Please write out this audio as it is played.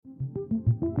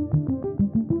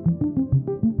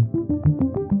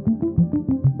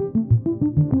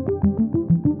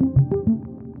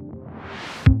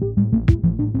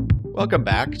Welcome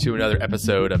back to another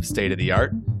episode of State of the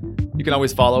Art. You can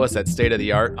always follow us at State of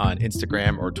the Art on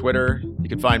Instagram or Twitter. You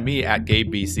can find me at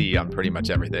GabeBC on pretty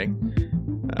much everything.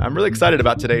 I'm really excited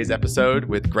about today's episode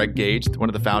with Greg Gage, one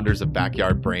of the founders of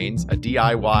Backyard Brains, a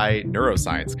DIY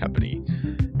neuroscience company.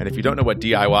 And if you don't know what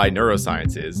DIY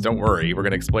neuroscience is, don't worry, we're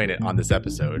going to explain it on this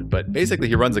episode. But basically,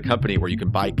 he runs a company where you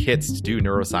can buy kits to do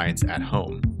neuroscience at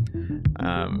home.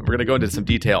 We're going to go into some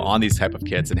detail on these type of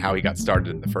kits and how he got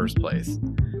started in the first place.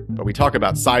 But we talk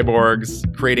about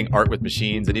cyborgs, creating art with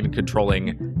machines, and even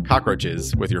controlling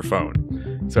cockroaches with your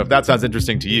phone. So if that sounds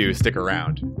interesting to you, stick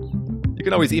around. You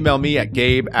can always email me at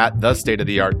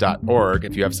gabe@thestateoftheart.org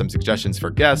if you have some suggestions for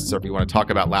guests or if you want to talk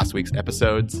about last week's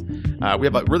episodes. We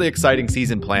have a really exciting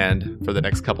season planned for the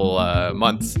next couple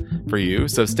months for you,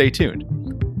 so stay tuned.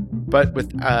 But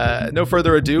with no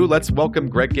further ado, let's welcome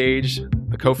Greg Gage,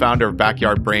 the co-founder of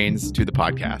Backyard Brains, to the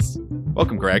podcast.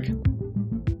 Welcome, Greg.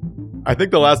 I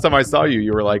think the last time I saw you,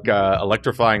 you were like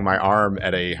electrifying my arm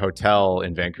at a hotel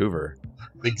in Vancouver.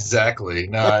 Exactly.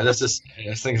 No, that's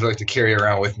things I like to carry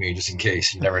around with me just in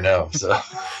case. You never know. So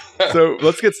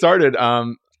let's get started.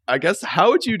 I guess, how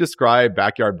would you describe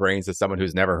Backyard Brains as someone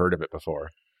who's never heard of it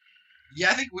before? Yeah,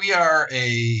 I think we are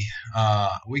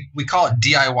we call it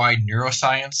DIY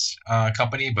neuroscience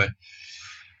company, but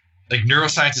like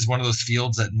neuroscience is one of those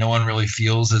fields that no one really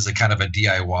feels as a kind of a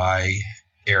DIY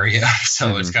area.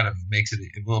 So It's kind of makes it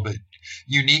a little bit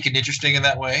unique and interesting in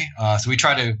that way. So we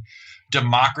try to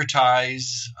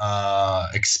democratize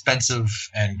expensive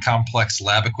and complex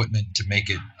lab equipment to make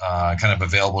it kind of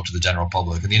available to the general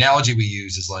public. And the analogy we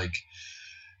use is like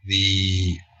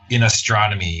in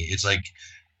astronomy, it's like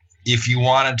if you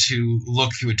wanted to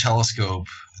look through a telescope,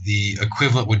 the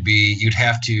equivalent would be you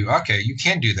can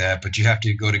do that, but you have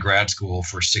to go to grad school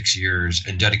for 6 years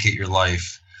and dedicate your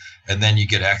life, and then you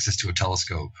get access to a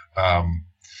telescope.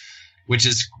 Which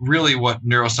is really what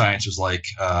neuroscience was like,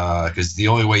 because the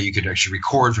only way you could actually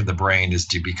record from the brain is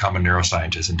to become a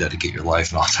neuroscientist and dedicate your life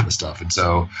and all that type of stuff. And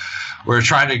so we're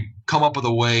trying to come up with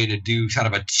a way to do kind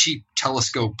of a cheap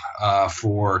telescope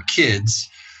for kids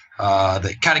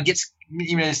that kind of gets,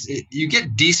 you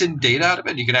get decent data out of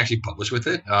it. You can actually publish with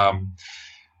it,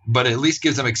 but at least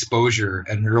gives them exposure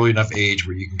at an early enough age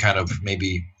where you can kind of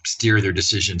maybe steer their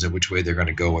decisions and which way they're going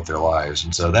to go with their lives.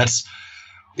 And so that's,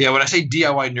 yeah, when I say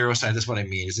DIY neuroscience, that's what I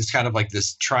mean. It's kind of like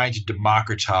this trying to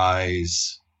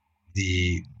democratize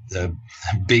the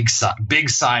big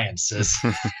science and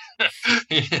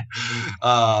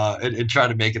try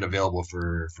to make it available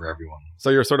for everyone. So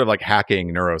you're sort of like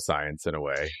hacking neuroscience in a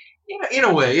way. In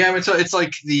a way, yeah. I mean, so it's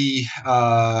like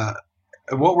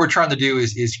what we're trying to do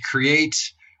is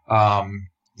create the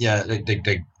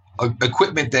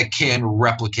equipment that can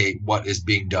replicate what is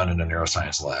being done in a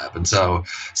neuroscience lab. And so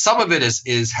some of it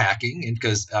is hacking, and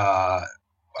because I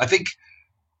think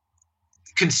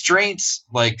constraints,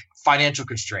 like financial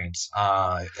constraints,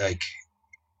 like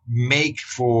make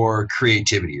for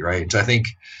creativity, right? And so I think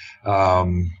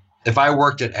if I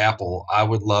worked at Apple, I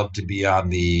would love to be on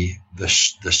the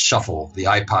Shuffle, the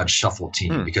iPod Shuffle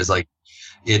team, because like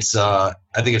it's I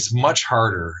think it's much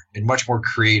harder and much more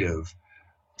creative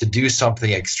to do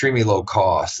something at extremely low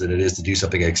cost than it is to do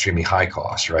something at extremely high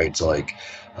cost, right? So like,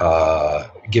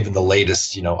 given the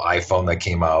latest, iPhone that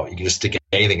came out, you can just stick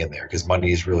anything in there because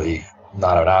money is really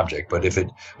not an object. But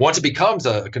once it becomes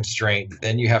a constraint,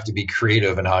 then you have to be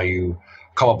creative in how you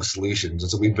come up with solutions.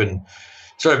 And so we've been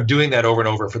sort of doing that over and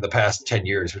over for the past 10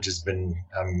 years, which has been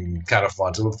kind of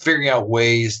fun. So we're figuring out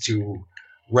ways to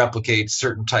replicate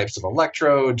certain types of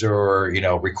electrodes or,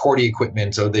 recording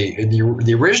equipment. So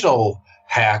the original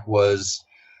hack was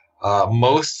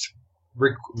most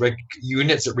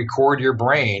units that record your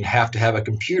brain have to have a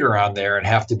computer on there and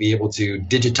have to be able to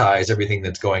digitize everything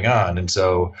that's going on. And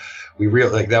so we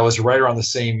that was right around the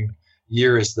same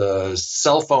year as the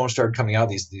cell phones started coming out,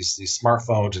 these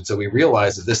smartphones. And so we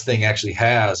realized that this thing actually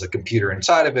has a computer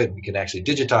inside of it and we can actually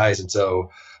digitize. And so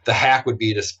the hack would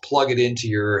be to plug it into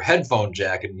your headphone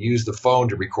jack and use the phone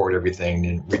to record everything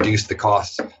and reduce the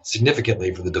cost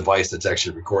significantly for the device that's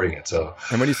actually recording it. So,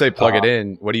 and when you say plug it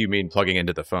in, what do you mean plugging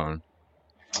into the phone?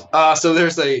 So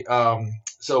there's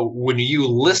so when you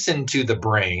listen to the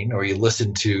brain or you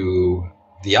listen to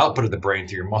the output of the brain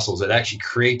through your muscles, it actually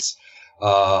creates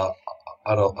a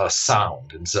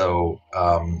sound. And so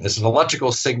it's an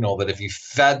electrical signal that if you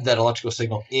fed that electrical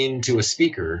signal into a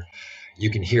speaker, you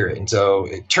can hear it. And so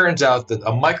it turns out that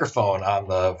a microphone on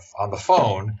the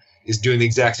phone is doing the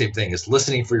exact same thing. It's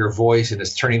listening for your voice and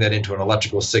it's turning that into an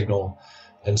electrical signal.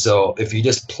 And so if you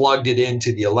just plugged it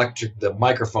into the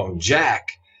microphone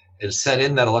jack and sent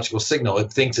in that electrical signal,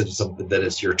 it thinks that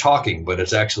it's you're talking, but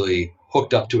it's actually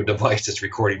hooked up to a device that's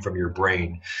recording from your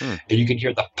brain. Hmm. And you can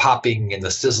hear the popping and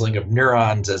the sizzling of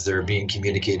neurons as they're being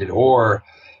communicated, or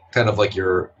kind of like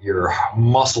your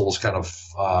muscles kind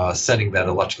of sending that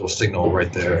electrical signal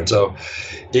right there. And so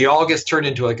it all gets turned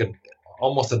into like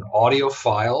almost an audio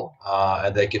file,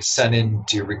 and that gets sent in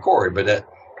to record. But that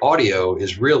audio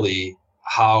is really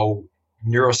how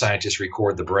neuroscientists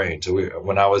record the brain. So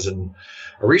when I was in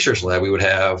a research lab, we would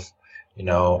have,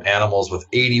 animals with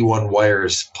 81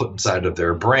 wires put inside of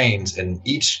their brains, and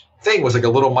each thing was like a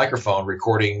little microphone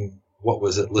recording what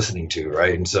was it listening to,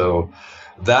 right? And so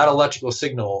that electrical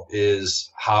signal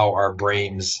is how our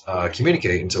brains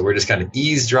communicate. And so we're just kind of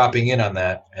eavesdropping in on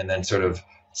that, and then sort of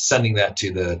sending that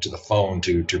to the phone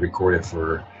to record it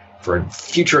for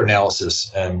future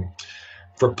analysis and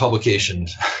for publication.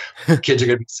 Kids are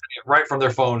going to be sending it right from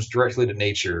their phones directly to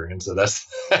nature, and so that's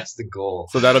the goal.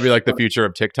 So that'll be like the future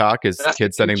of TikTok, is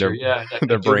kids sending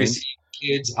their brains.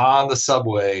 Kids on the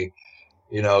subway,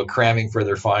 cramming for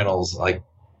their finals, like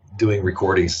doing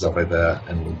recordings, stuff like that,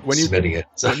 and submitting it.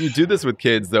 So when you do this with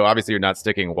kids, though, obviously you're not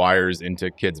sticking wires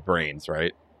into kids' brains,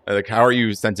 right? Like, how are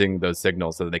you sending those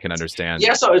signals so that they can understand?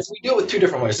 Yeah, so we do it with two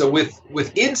different ways. So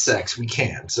with insects, we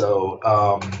can.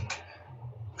 So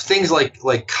things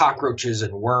like cockroaches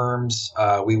and worms,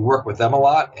 we work with them a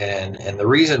lot, and the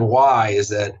reason why is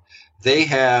that they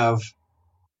have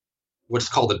what's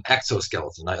called an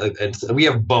exoskeleton, and so we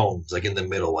have bones like in the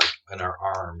middle, like in our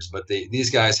arms, but these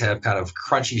guys have kind of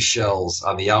crunchy shells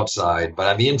on the outside, but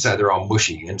on the inside they're all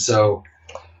mushy. And so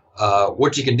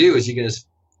what you can do is you can just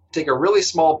take a really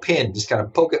small pin, just kind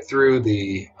of poke it through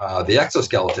the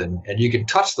exoskeleton, and you can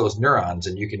touch those neurons,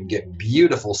 and you can get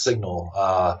beautiful signal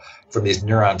from these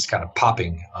neurons kind of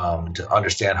popping to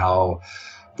understand how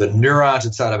the neurons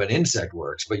inside of an insect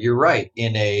works. But you're right,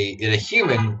 in a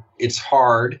human, it's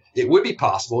hard. It would be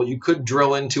possible. You could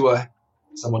drill into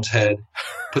someone's head,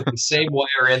 put the same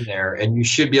wire in there, and you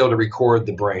should be able to record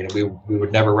the brain. And we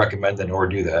would never recommend that or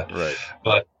do that. Right.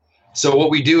 But so what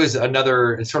we do is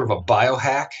it's sort of a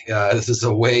biohack. This is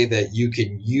a way that you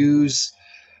can use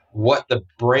what the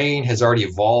brain has already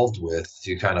evolved with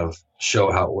to kind of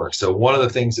show how it works. So one of the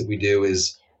things that we do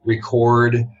is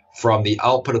record from the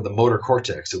output of the motor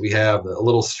cortex. So we have a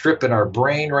little strip in our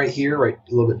brain right here, right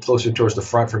a little bit closer towards the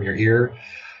front from your ear,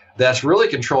 that's really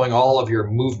controlling all of your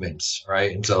movements,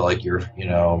 right? And so like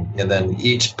and then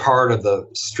each part of the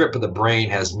strip of the brain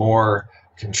has more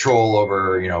control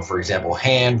over, for example,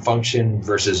 hand function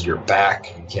versus your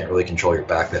back. You can't really control your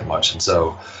back that much. And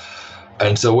so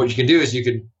what you can do is you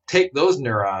can take those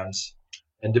neurons,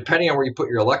 and depending on where you put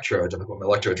your electrodes, I'm going to put my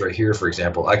electrodes right here, for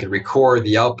example, I could record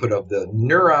the output of the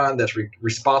neuron that's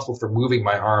responsible for moving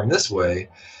my arm this way,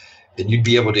 and you'd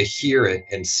be able to hear it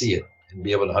and see it and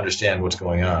be able to understand what's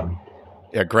going on.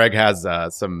 Yeah, Greg has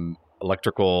some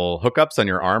electrical hookups on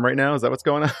your arm right now. Is that what's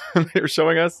going on? You're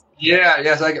showing us? Yeah,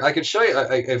 yes, I could show you.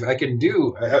 I can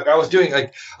do. I was doing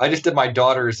I just did my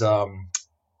daughter's.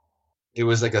 It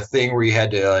was like a thing where you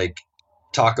had to like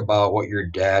talk about what your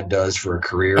dad does for a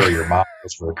career or your mom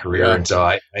does for a career, yeah. And so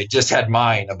I just had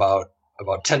mine about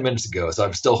 10 minutes ago, so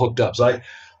I'm still hooked up. So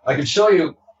I can show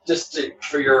you just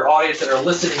for your audience that are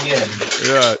listening in.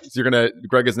 Yeah, so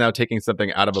Greg is now taking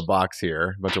something out of a box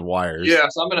here, a bunch of wires. Yeah,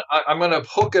 so I'm gonna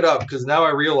hook it up because now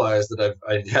I realize that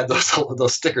I had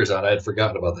those stickers on. I had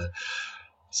forgotten about that.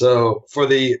 So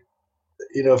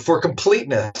for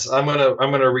completeness, I'm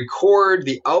gonna record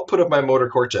the output of my motor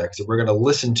cortex, and we're gonna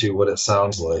listen to what it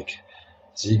sounds like,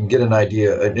 so you can get an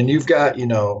idea. And you've got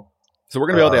So we're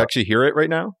gonna be able to actually hear it right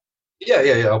now.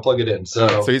 Yeah. I'll plug it in.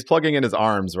 So he's plugging in his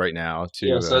arms right now to.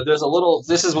 Yeah. So there's a little.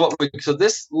 So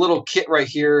this little kit right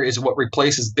here is what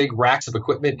replaces big racks of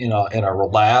equipment in a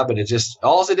lab, and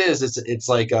all it is. It's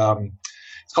like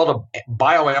it's called a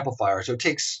bioamplifier. So it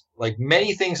takes like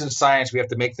many things in science. We have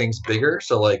to make things bigger.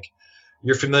 So like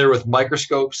you're familiar with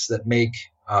microscopes that make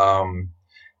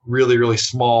really, really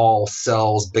small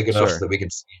cells big enough so that we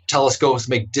can see. Telescopes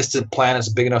make distant planets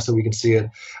big enough so we can see it.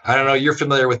 I don't know. You're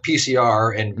familiar with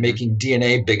PCR and making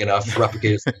DNA big enough to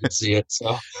replicate it so you can see it.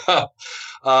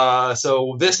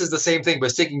 So this is the same thing, but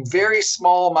it's taking very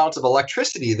small amounts of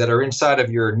electricity that are inside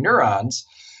of your neurons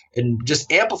and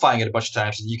just amplifying it a bunch of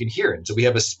times so you can hear it. So we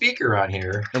have a speaker on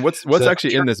here. And what's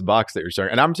actually in this box that you're showing?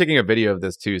 And I'm taking a video of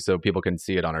this too, so people can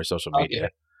see it on our social media.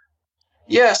 Okay.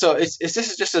 Yeah, so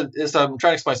I'm trying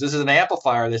to explain. So this is an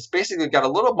amplifier that's basically got a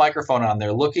little microphone on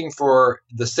there looking for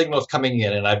the signals coming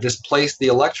in, and I've just placed the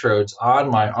electrodes on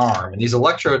my arm. And these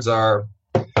electrodes are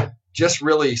just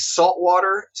really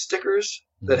saltwater stickers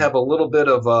that have a little bit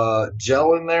of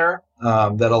gel in there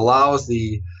that allows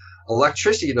the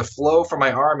electricity to flow from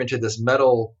my arm into this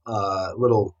metal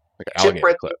little like an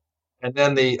alligator clip. and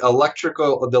then the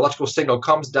electrical signal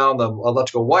comes down the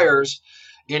electrical wires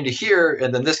into here,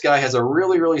 and then this guy has a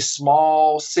really, really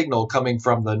small signal coming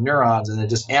from the neurons, and it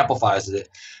just amplifies it.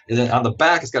 And then on the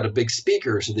back, it's got a big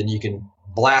speaker, so then you can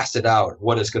blast it out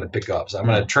what it's going to pick up. So I'm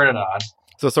going to turn it on.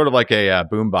 So sort of like a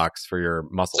boom box for your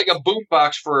muscles. It's like a boom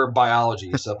box for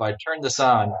biology. So if I turn this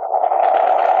on,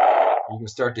 you can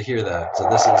start to hear that. So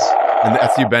this is... And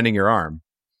that's you bending your arm.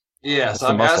 Yeah,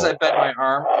 so as I bend my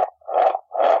arm,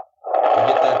 I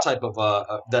get that type of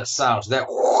that sound. So that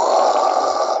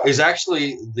is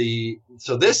actually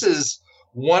so this is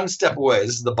one step away.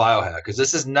 This is the biohack, because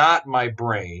this is not my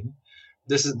brain.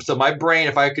 So my brain,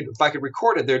 if I could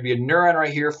record it, there'd be a neuron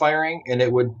right here firing, and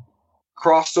it would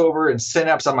cross over and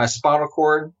synapse on my spinal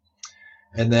cord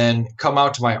and then come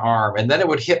out to my arm, and then it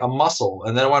would hit a muscle,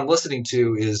 and then what I'm listening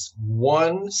to is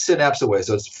one synapse away.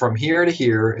 So it's from here to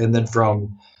here, and then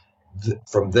from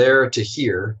there to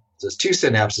here. So it's two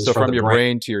synapses. So from your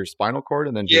brain to your spinal cord,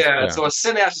 and then so a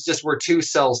synapse is just where two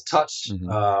cells touch.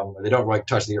 They don't like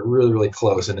touch; they get really, really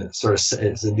close, and it sort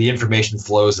of the information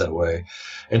flows that way.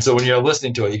 And so when you're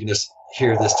listening to it, you can just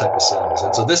hear this type of sounds.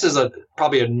 And so this is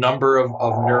probably a number of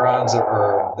neurons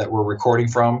that we're recording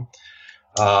from.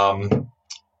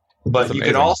 But you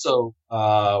can also,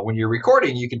 when you're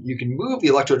recording, you can move the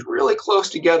electrodes really close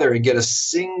together and get a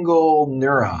single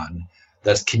neuron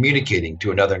that's communicating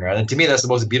to another neuron. And to me, that's the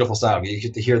most beautiful sound. You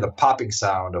get to hear the popping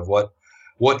sound of what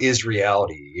is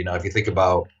reality. You know, if you think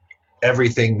about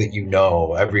everything that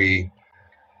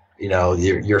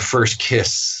your first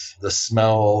kiss, the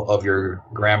smell of your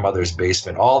grandmother's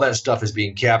basement, all that stuff is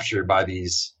being captured by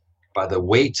the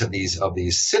weight of these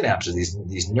synapses,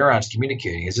 these neurons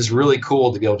communicating. It's just really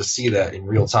cool to be able to see that in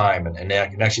real time and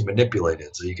actually manipulate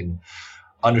it, so you can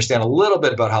understand a little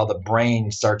bit about how the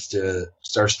brain starts to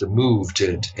move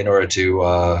in order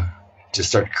to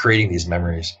start creating these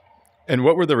memories. And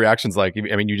what were the reactions like?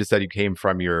 I mean, you just said you came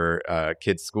from your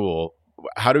kids' school.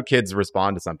 How do kids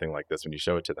respond to something like this when you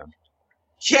show it to them?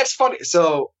 Yeah, it's funny.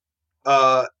 So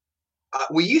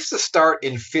we used to start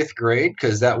in 5th grade,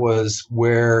 because that was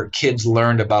where kids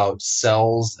learned about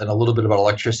cells and a little bit about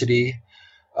electricity.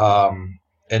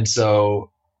 And so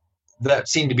that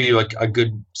seemed to be like a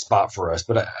good spot for us.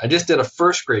 But I just did a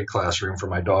 1st grade classroom for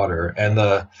my daughter, and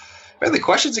the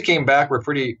questions that came back were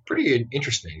pretty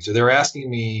interesting. So they were asking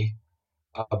me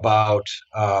about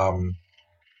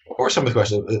what were some of the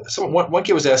questions? One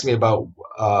kid was asking me about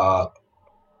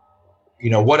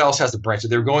what else has a brain. So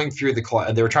they were going through the class,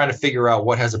 and they were trying to figure out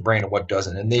what has a brain and what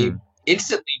doesn't. And they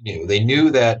instantly knew. They knew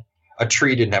that a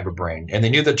tree didn't have a brain, and they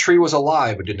knew the tree was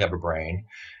alive but didn't have a brain.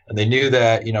 And they knew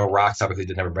that, rocks obviously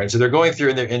didn't have a brain. So they're going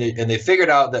through, and they figured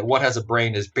out that what has a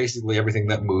brain is basically everything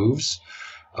that moves.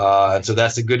 And so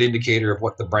that's a good indicator of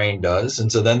what the brain does.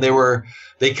 And so then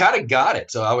they kind of got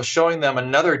it. So I was showing them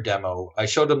another demo. I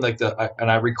showed them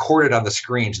and I recorded on the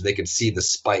screen so they could see the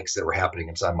spikes that were happening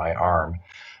inside my arm.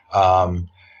 And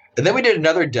then we did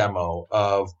another demo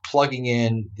of plugging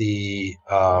in the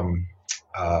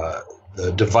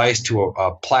device to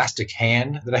a plastic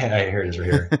hand that I had. Here it is right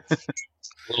here.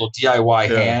 A little DIY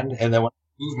hand. And then when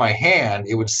I move my hand,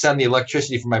 it would send the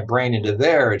electricity from my brain into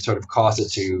there and sort of cause it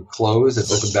to close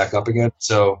and open back up again.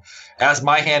 So as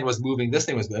my hand was moving, this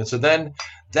thing was going. So then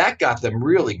that got them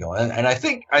really going. And I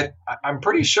think I'm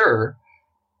pretty sure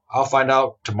I'll find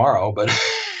out tomorrow, but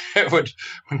when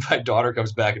my daughter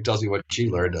comes back and tells me what she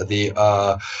learned,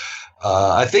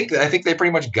 I think they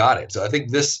pretty much got it. So I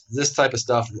think this type of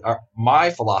stuff, my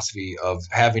philosophy of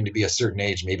having to be a certain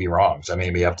age may be wrong. So I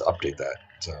maybe have to update that.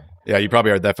 So yeah, you probably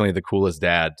are definitely the coolest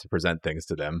dad to present things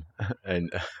to them,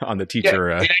 and on the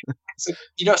teacher.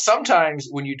 Yeah, sometimes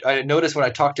I notice when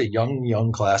I talk to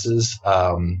young classes,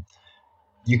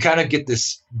 you kind of get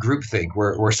this group think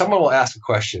where someone will ask a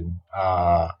question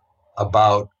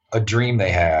about a dream they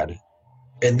had,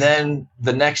 and then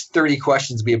the next 30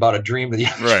 questions be about a dream that you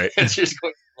right. It's just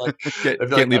going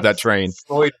can't leave that train.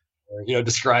 Freud,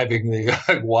 describing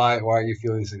the why are you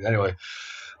feeling these things anyway.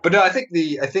 But no, I think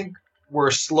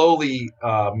we're slowly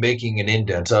making an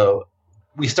indent. So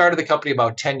we started the company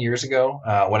about 10 years ago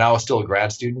when I was still a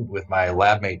grad student with my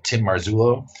lab mate Tim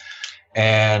Marzullo,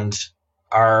 and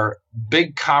our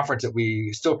big conference that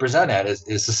we still present at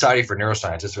is Society for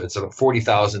Neuroscience. It's about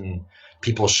 40,000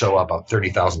 people show up, about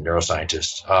 30,000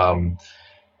 neuroscientists.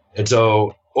 And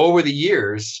so over the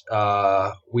years,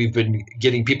 we've been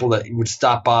getting people that would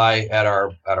stop by at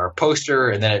our poster,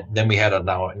 and then we had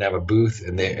now have a booth,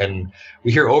 and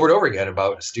we hear over and over again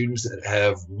about students that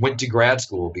have went to grad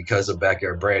school because of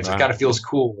Backyard Brains. Wow. It kind of feels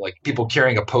cool, like people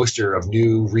carrying a poster of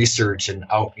new research and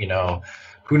out,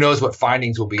 who knows what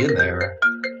findings will be in there.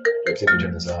 Wait, let me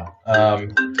turn this off.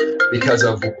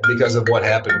 Because of what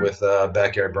happened with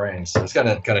Backyard Brains. So it's kind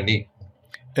of neat.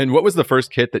 And what was the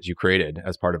first kit that you created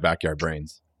as part of Backyard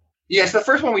Brains? Yes, the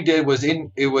first one we did was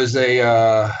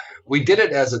we did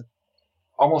it as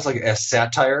almost like a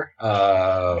satire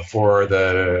for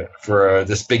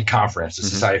this big conference, the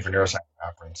Society for Neuroscience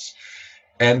conference.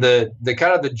 And the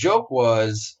kind of the joke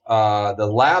was the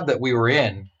lab that we were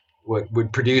in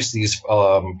would produce these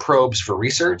probes for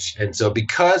research. And so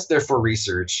because they're for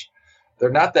research, there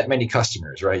are not that many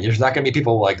customers, right? There's not going to be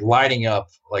people like lining up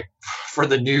like for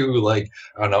the new, like,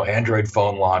 I don't know, Android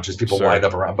phone launches, people lined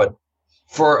up around. But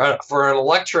for an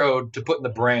electrode to put in the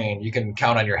brain, you can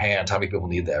count on your hands how many people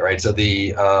need that, right? So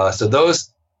so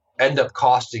those end up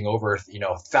costing over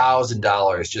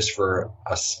 $1,000 just for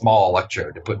a small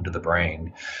electrode to put into the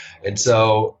brain. And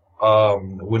so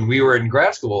when we were in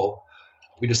grad school,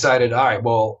 we decided, all right,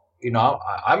 well,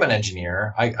 I'm an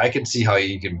engineer. I can see how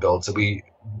you can build. So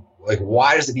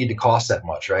why does it need to cost that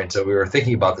much, right? So we were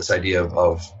thinking about this idea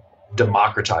of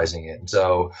democratizing it. And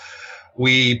so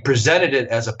we presented it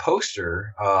as a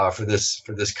poster for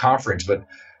this conference, but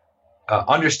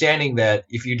understanding that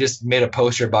if you just made a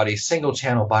poster about a single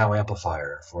channel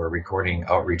bioamplifier for recording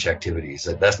outreach activities,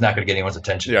 that's not going to get anyone's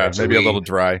attention. Yeah, right? maybe a little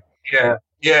dry.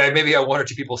 Yeah, maybe one or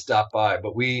two people stop by,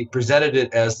 but we presented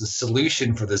it as the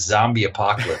solution for the zombie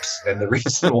apocalypse. And the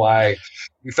reason why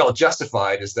we felt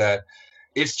justified is that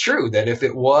it's true that if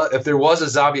there was a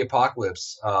zombie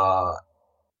apocalypse,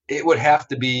 it would have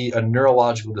to be a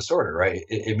neurological disorder, right?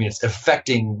 It's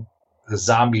affecting the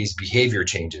zombies' behavior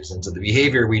changes. And so the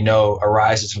behavior we know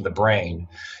arises from the brain,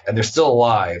 and they're still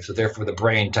alive. So therefore the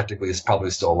brain technically is probably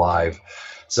still alive.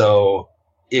 So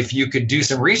if you could do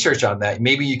some research on that,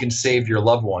 maybe you can save your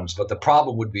loved ones. But the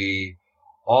problem would be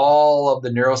all of the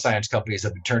neuroscience companies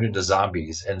have been turned into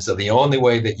zombies. And so the only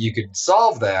way that you could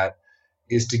solve that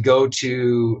is to go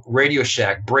to Radio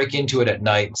Shack, break into it at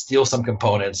night, steal some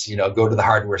components, go to the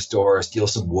hardware store, steal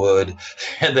some wood,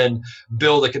 and then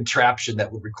build a contraption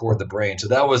that would record the brain. So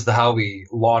that was how we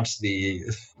launched the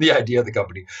idea of the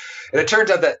company. And it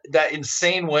turns out that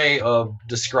insane way of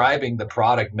describing the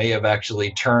product may have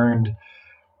actually turned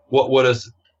what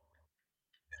is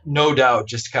no doubt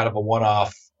just kind of a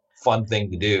one-off fun thing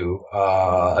to do,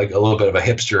 like a little bit of a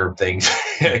hipster thing,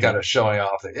 kind of showing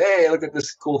off that, hey, look at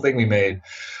this cool thing we made.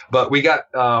 But we got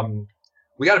a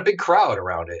big crowd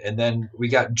around it, and then we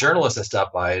got journalists that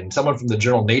stopped by, and someone from the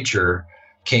journal Nature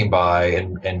came by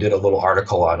and did a little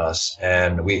article on us,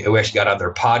 and we actually got on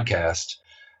their podcast,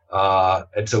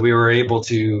 and so we were able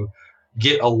to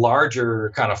get a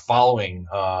larger kind of following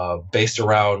based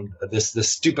around this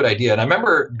stupid idea. And I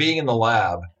remember being in the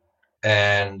lab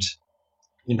and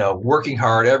working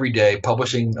hard every day,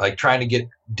 publishing, like trying to get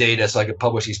data so I could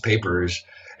publish these papers,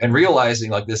 and realizing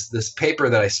like this paper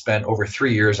that I spent over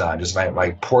 3 years on, just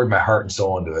I poured my heart and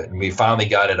soul into it, and we finally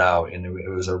got it out, and it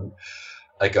was a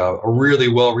really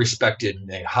well respected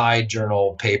high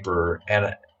journal paper.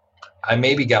 And I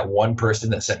maybe got one person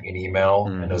that sent me an email,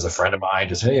 and it was a friend of mine,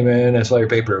 just, hey man, I saw your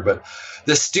paper. But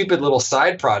this stupid little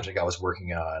side project I was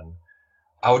working on,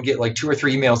 I would get like 2 or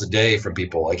 3 emails a day from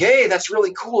people like, hey, that's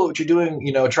really cool what you're doing,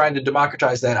 trying to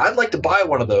democratize that. I'd like to buy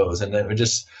one of those. And then it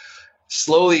just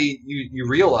slowly you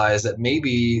realize that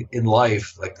maybe in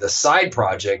life, like the side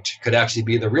project could actually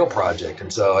be the real project.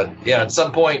 And so, at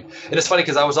some point, and it's funny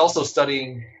because I was also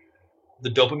studying the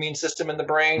dopamine system in the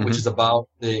brain, which is about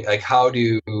how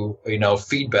do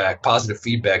positive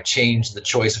feedback change the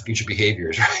choice of future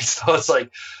behaviors, right? So it's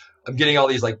like I'm getting all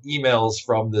these like emails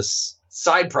from this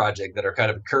side project that are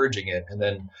kind of encouraging it. And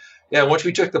then, once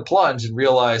we took the plunge and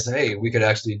realized, hey, we could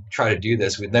actually try to do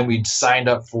this, we signed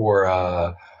up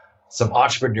for some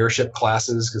entrepreneurship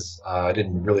classes because I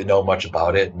didn't really know much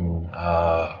about it. And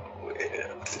a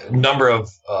number of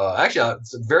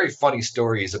some very funny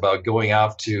stories about going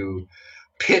out to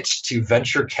pitch to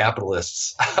venture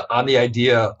capitalists on the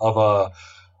idea of a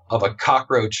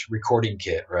cockroach recording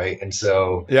kit, right? And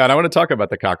so and I want to talk about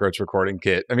the cockroach recording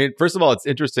kit. I mean, first of all, it's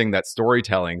interesting that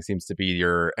storytelling seems to be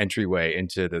your entryway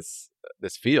into this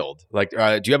field. Like,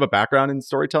 do you have a background in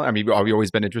storytelling? I mean, have you always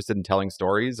been interested in telling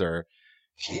stories, or?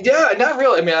 Yeah, not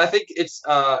really. I mean, I think it's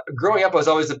growing up.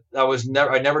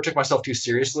 I never took myself too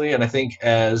seriously, and I think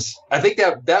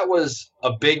that was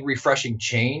a big refreshing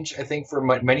change. I think for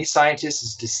many scientists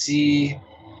is to see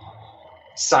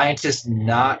scientists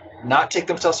not take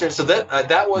themselves seriously. So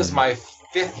that was my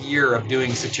 5th year of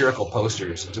doing satirical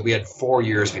posters. So we had 4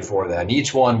 years before that, and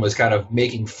each one was kind of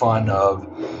making fun of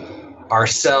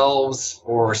ourselves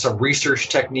or some research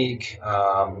technique,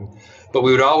 but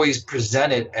we would always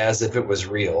present it as if it was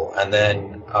real, and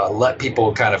then let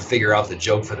people kind of figure out the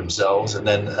joke for themselves. And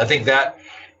then I think that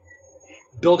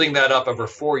building that up over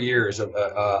 4 years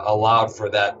allowed for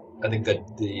that. I think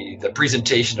that the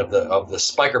presentation of the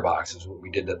spiker box is what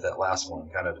we did at that last one,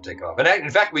 kind of to take off. And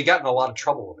in fact, we got in a lot of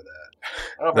trouble over that.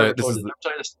 I don't know if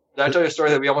did I tell you a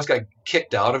story that we almost got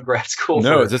kicked out of grad school?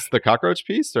 No, is this the cockroach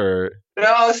piece or?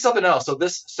 No, it's something else.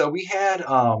 So we had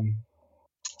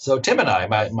so Tim and I,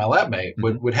 my lab mate,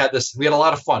 would have this. We had a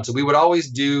lot of fun. So we'd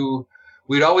always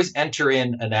enter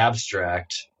in an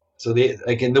abstract. So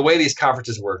in the way these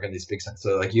conferences work in these big sense.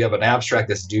 So like you have an abstract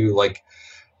that's due like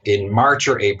in March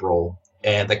or April,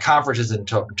 and the conference is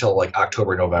until like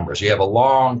October, November. So you have a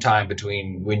long time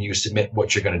between when you submit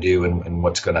what you're going to do and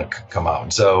what's going to come out.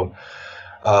 And so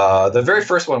the very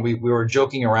first one, we were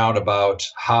joking around about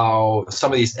how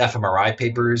some of these fMRI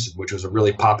papers, which was a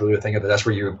really popular thing, that's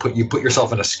where you put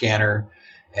yourself in a scanner,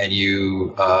 and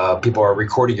people are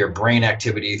recording your brain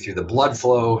activity through the blood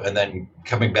flow, and then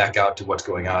coming back out to what's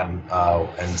going on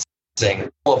and saying,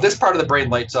 well, if this part of the brain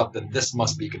lights up, then this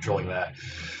must be controlling that.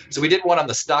 So we did one on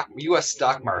the U.S.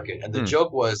 stock market, and the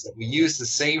joke was that we used the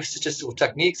same statistical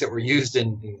techniques that were used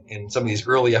in some of these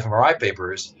early fMRI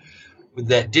papers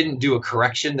that didn't do a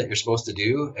correction that you're supposed to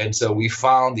do. And so we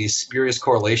found these spurious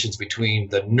correlations between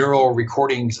the neural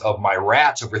recordings of my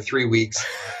rats over 3 weeks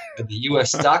and the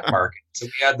U.S. stock market. So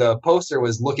we had the poster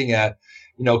was looking at,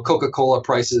 Coca-Cola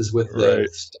prices with the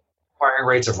firing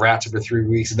rates of rats over 3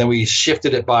 weeks. And then we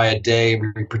shifted it by a day.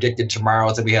 We predicted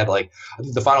tomorrow's, and we had I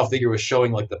think the final figure was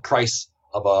showing like the price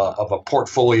of a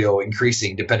portfolio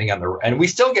increasing depending on and we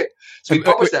still get, so we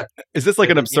published that. Is this like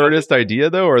an absurdist idea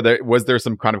though, or was there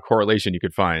some kind of correlation you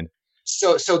could find?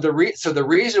 So the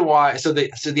reason why,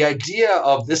 the idea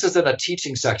of this isn't a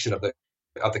teaching section of the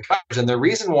conference, and the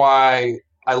reason why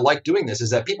I like doing this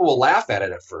is that people will laugh at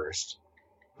it at first,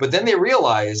 but then they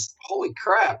realize, holy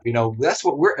crap, that's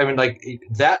what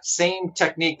that same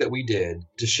technique that we did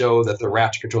to show that the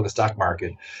rats control the stock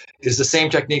market is the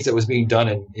same techniques that was being done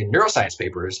in neuroscience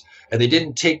papers. And they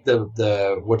didn't take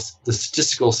what's the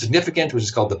statistical significance, which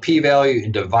is called the p-value,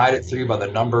 and divide it through by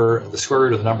the square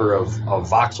root of the number of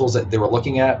voxels that they were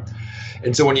looking at.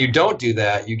 And so when you don't do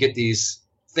that, you get these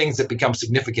things that become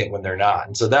significant when they're not.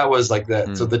 And so that was like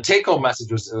that. So the take-home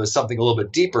message was something a little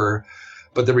bit deeper.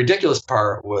 But the ridiculous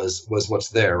part was what's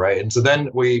there, right? And so then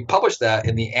we published that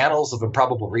in the Annals of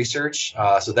Improbable Research.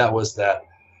 So that was that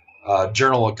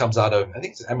journal that comes out of, I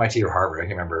think it's MIT or Harvard, I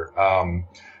can't remember.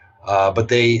 But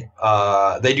they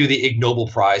do the Ig Nobel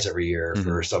Prize every year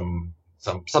for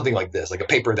something like this, like a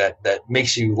paper that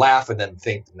makes you laugh and then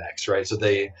think next, right? So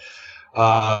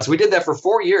so we did that for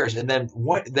 4 years, and then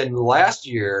last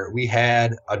year we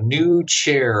had a new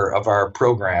chair of our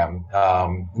program,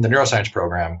 in the neuroscience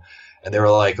program. And they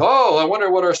were like, oh, I wonder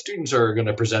what our students are going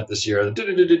to present this year. So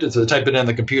they type it in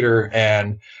the computer,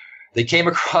 and they came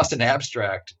across an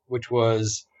abstract, which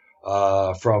was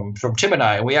from Tim and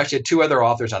I. And we actually had 2 other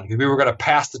authors on it because we were going to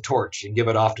pass the torch and give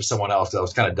it off to someone else. I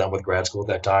was kind of done with grad school at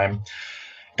that time.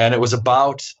 And it was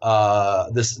about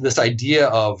this idea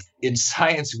of, in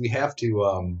science, we have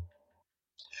to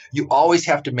you always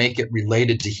have to make it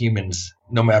related to humans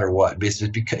no matter what.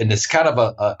 And it's kind of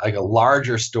a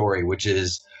larger story, which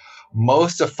is,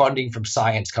 most of funding from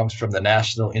science comes from the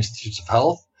National Institutes of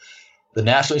Health. The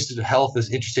National Institute of Health is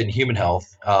interested in human health,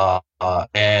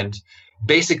 and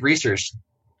basic research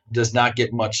does not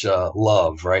get much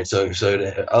love, right? So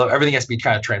everything has to be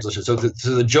kind of translated. So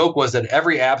the joke was that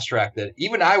every abstract that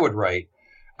even I would write,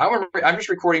 I'm just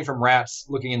recording from rats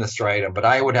looking in the striatum, but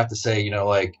I would have to say,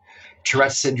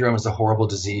 Tourette syndrome is a horrible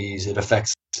disease. It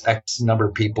affects X number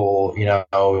of people,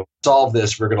 solve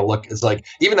this. We're going to look, it's like,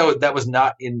 even though that was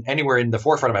not anywhere in the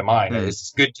forefront of my mind,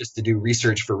 it's good just to do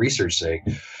research for research sake.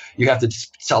 You have to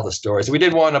just tell the story. So we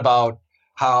did one about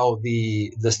how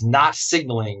this not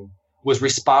signaling was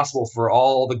responsible for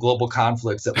all the global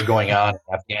conflicts that were going on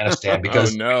in Afghanistan,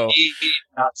 because we needed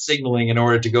not signaling in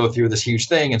order to go through this huge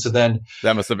thing. And so then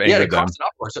that must have angered them.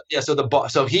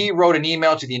 So he wrote an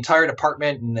email to the entire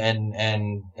department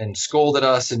and scolded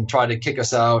us and tried to kick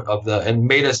us out of and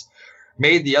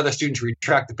made the other students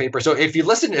retract the paper. So if you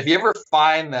ever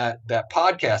find that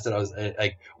podcast that I was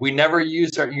like, we never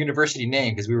used our university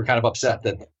name because we were kind of upset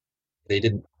that they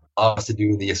didn't allow us to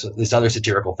do this other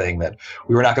satirical thing, that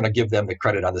we were not going to give them the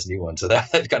credit on this new one. So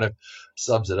that kind of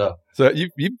sums it up. So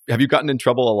have you gotten in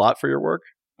trouble a lot for your work?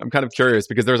 I'm kind of curious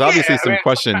because there's Yeah, obviously I some mean,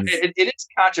 questions. it is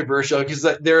controversial because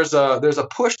there's a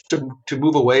push to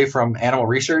move away from animal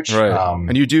research. Right.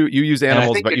 And you use and I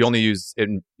animals, think but you only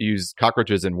use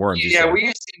cockroaches and worms. You yeah, say. we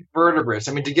use invertebrates.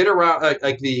 I mean, to get around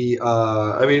like the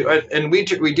I mean, and we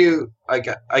do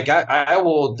I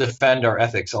will defend our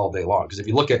ethics all day long because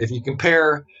if you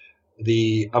compare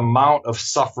the amount of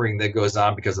suffering that goes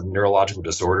on because of neurological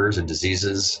disorders and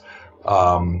diseases,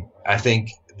 I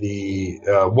think the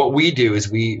what we do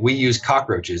is we use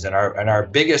cockroaches, and our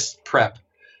biggest prep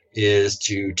is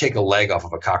to take a leg off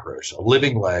of a cockroach, a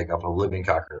living leg off a living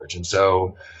cockroach. And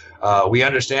so we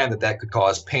understand that could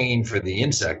cause pain for the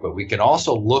insect, but we can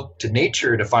also look to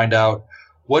nature to find out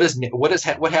what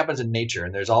happens in nature.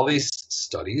 And there's all these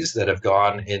studies that have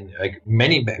gone in like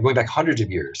going back hundreds of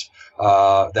years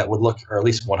that would look, or at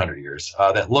least 100 years,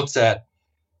 that looks at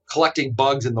collecting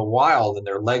bugs in the wild, and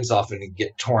their legs often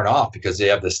get torn off because they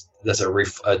have it's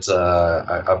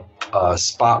a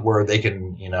spot where they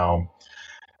can,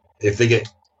 if they get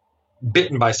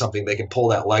bitten by something, they can pull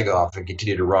that leg off and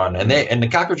continue to run. And the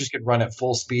cockroaches can run at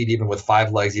full speed, even with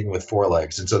 5 legs, even with 4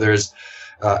 legs. And so there's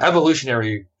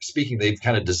evolutionary speaking, they've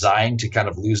kind of designed to kind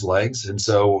of lose legs. And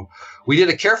so we did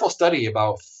a careful study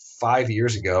about 5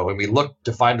 years ago, and we looked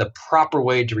to find the proper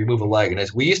way to remove a leg. And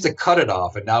we used to cut it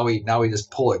off, and now we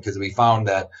just pull it because we found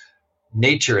that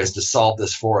nature has to solve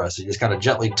this for us. You just kind of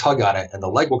gently tug on it, and the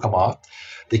leg will come off.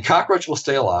 The cockroach will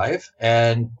stay alive,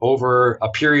 and over a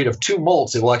period of 2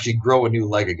 molts, it will actually grow a new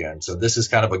leg again. So this is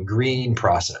kind of a green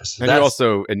process. And you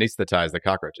also anesthetize the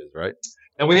cockroaches, right?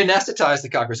 And we anesthetize the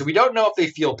cockroach. So we don't know if they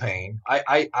feel pain.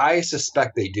 I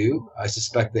suspect they do. I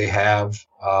suspect they have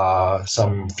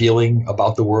some feeling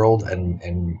about the world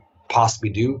and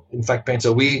possibly do infect pain.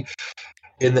 So we,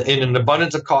 in an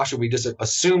abundance of caution, we just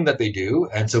assume that they do.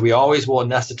 And so we always will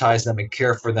anesthetize them and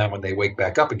care for them when they wake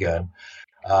back up again.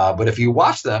 But if you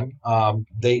watch them,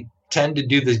 they tend to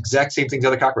do the exact same things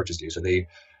other cockroaches do. So they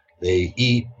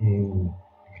eat,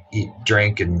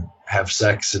 drink, and have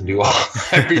sex and do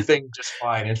everything just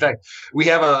fine. In fact, we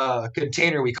have a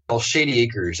container we call Shady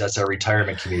Acres. That's our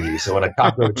retirement community. So when a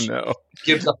cockroach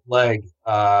gives up a leg,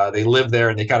 they live there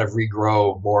and they kind of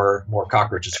regrow more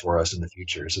cockroaches for us in the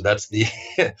future. So that's the.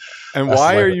 And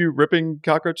why are you ripping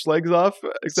cockroach legs off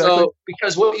exactly? So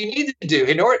because what you need to do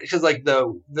in order, because like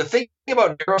the thing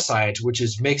about neuroscience, which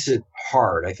makes it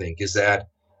hard, I think, is that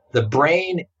the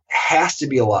brain has to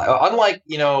be alive. Unlike,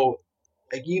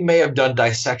 like you may have done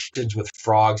dissections with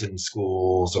frogs in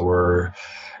schools,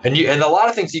 and a lot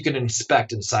of things you can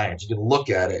inspect in science. You can look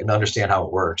at it and understand how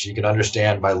it works. You can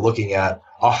understand by looking at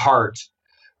a heart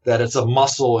that it's a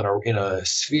muscle in a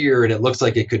sphere, and it looks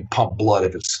like it could pump blood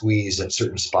if it's squeezed at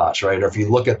certain spots, right? Or if you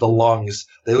look at the lungs,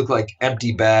 they look like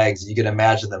empty bags. You can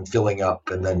imagine them filling up,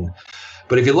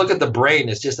 but if you look at the brain,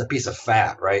 it's just a piece of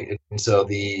fat, right? And so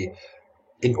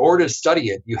in order to study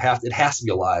it, it has to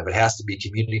be alive. It has to be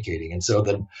communicating. And so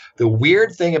the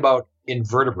weird thing about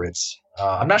invertebrates,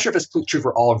 I'm not sure if it's true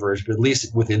for all invertebrates, but at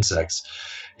least with insects,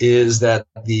 is that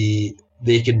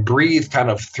they can breathe kind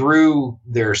of through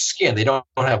their skin. They don't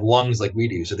have lungs like we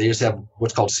do. So they just have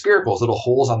what's called spiracles, little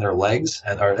holes on their legs,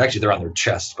 or actually they're on their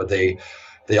chest, but they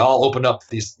all open up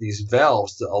these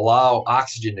valves to allow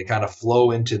oxygen to kind of flow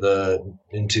into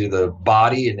the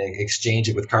body and exchange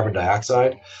it with carbon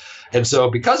dioxide. And so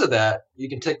because of that, you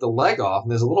can take the leg off,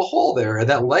 and there's a little hole there, and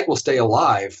that leg will stay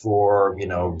alive for,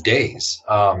 days.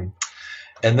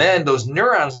 And then those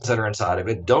neurons that are inside of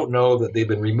it don't know that they've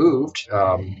been removed.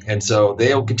 And so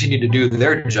they'll continue to do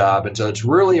their job. And so it's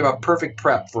really a perfect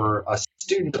prep for a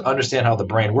student to understand how the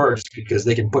brain works, because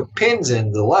they can put pins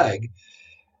in the leg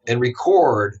and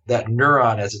record that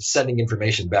neuron as it's sending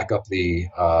information back up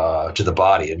to the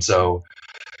body. And so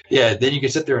yeah, then you can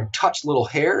sit there and touch little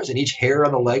hairs, and each hair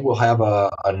on the leg will have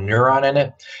a neuron in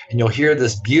it, and you'll hear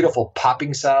this beautiful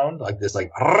popping sound, like this,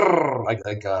 like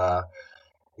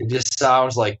it just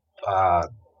sounds like I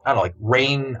don't know, like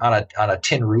rain on a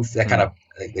tin roof, that kind of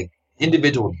like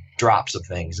individual drops of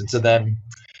things. And so then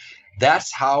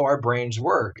that's how our brains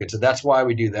work, and so that's why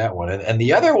we do that one. And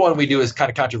the other one we do is kind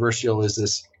of controversial.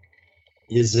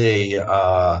 Is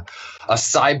a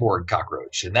cyborg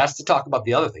cockroach, and that's to talk about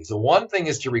the other things. So one thing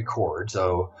is to record.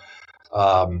 So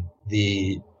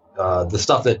the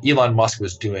stuff that Elon Musk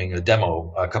was doing a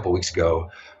demo a couple weeks ago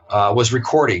was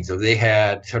recording. So they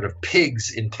had sort of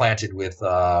pigs implanted with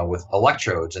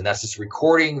electrodes, and that's just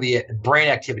recording the brain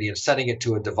activity and sending it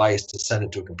to a device to send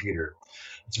it to a computer.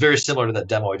 It's very similar to that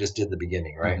demo I just did in the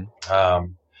beginning, right?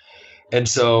 Mm-hmm. And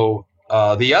so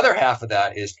the other half of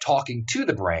that is talking to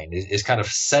the brain, is kind of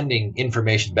sending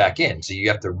information back in. So you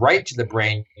have to write to the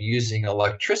brain using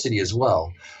electricity as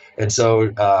well. And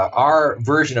so our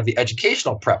version of the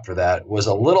educational prep for that was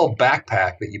a little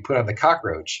backpack that you put on the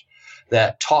cockroach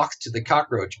that talks to the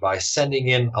cockroach by sending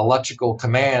in electrical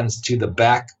commands to the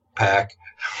backpack,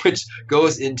 which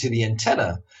goes into the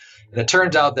antenna. And it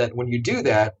turns out that when you do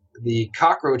that, the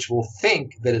cockroach will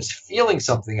think that it's feeling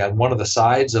something on one of the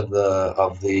sides of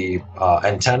the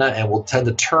antenna and will tend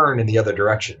to turn in the other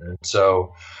direction. And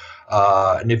so,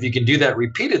 and if you can do that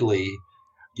repeatedly,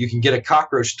 you can get a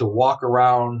cockroach to walk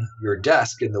around your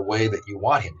desk in the way that you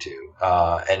want him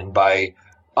to. And by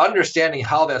understanding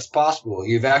how that's possible,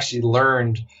 you've actually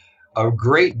learned a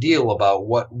great deal about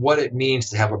what it means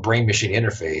to have a brain-machine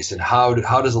interface and how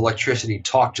does electricity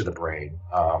talk to the brain,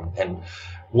 and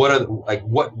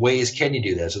what ways can you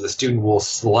do that? So the student will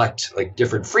select like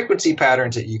different frequency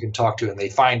patterns that you can talk to, and they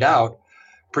find out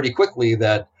pretty quickly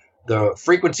that the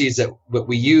frequencies that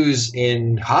we use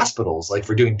in hospitals, like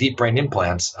for doing deep brain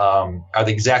implants, are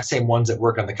the exact same ones that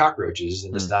work on the cockroaches.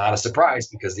 And it's not a surprise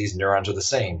because these neurons are the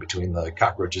same between the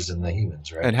cockroaches and the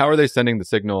humans, right? And how are they sending the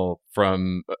signal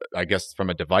from, I guess, from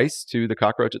a device to the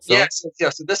cockroach itself? Yeah.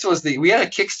 So this was we had a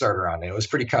Kickstarter on it. It was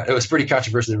pretty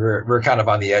controversial. We're kind of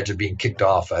on the edge of being kicked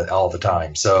off all the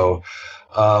time. So,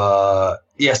 I'll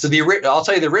tell you,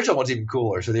 the original one's even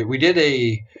cooler. So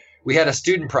we had a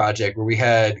student project where we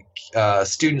had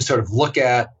students sort of look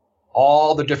at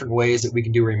all the different ways that we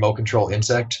can do remote control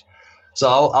insect. So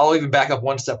I'll even back up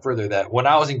one step further, that when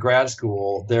I was in grad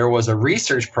school, there was a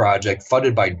research project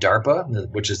funded by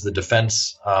DARPA, which is the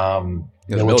defense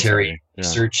military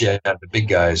research, the big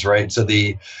guys, right? So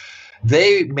they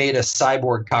made a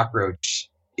cyborg cockroach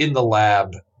in the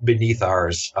lab beneath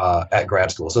ours at grad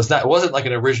school. So it wasn't like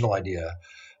an original idea,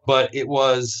 but it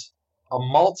was a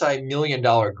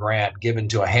multi-million-dollar grant given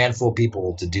to a handful of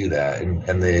people to do that.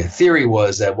 And the theory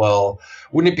was that, well,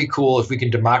 wouldn't it be cool if we can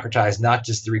democratize not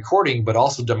just the recording, but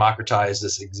also democratize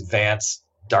this advanced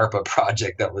DARPA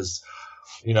project that was,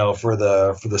 for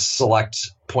the select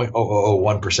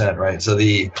 0.0001%, right?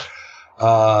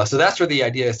 So that's where the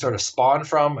idea sort of spawned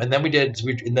from. And then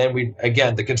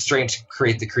the constraints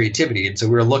create the creativity. And so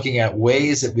we were looking at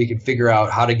ways that we could figure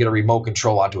out how to get a remote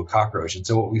control onto a cockroach. And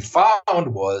so what we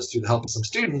found was, through the help of some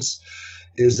students,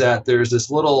 is that there's this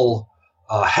little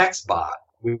hex bot,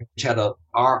 which had a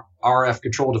RF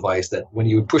control device that when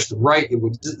you would push the right, it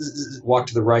would walk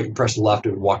to the right, you press the left, it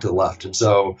would walk to the left. And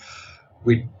so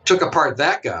we took apart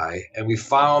that guy and we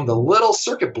found the little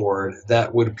circuit board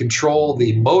that would control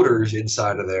the motors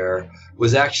inside of there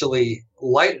was actually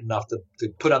light enough to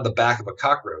put on the back of a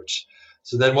cockroach.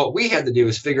 So then what we had to do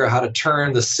is figure out how to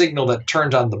turn the signal that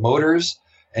turns on the motors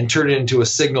and turn it into a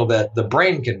signal that the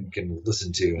brain can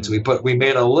listen to. And so we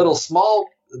made a little small,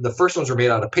 the first ones were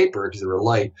made out of paper because they were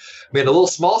light, made a little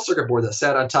small circuit board that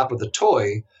sat on top of the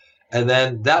toy. And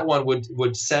then that one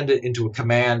would send it into a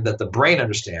command that the brain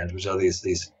understands, which are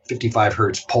these 55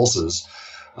 hertz pulses.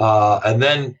 And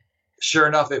then, sure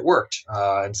enough, it worked.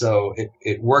 And so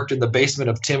it worked in the basement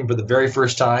of Tim for the very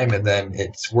first time, and then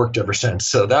it's worked ever since.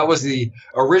 So that was the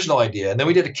original idea. And then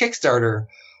we did a Kickstarter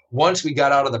once we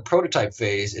got out of the prototype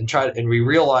phase and we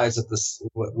realized that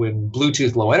when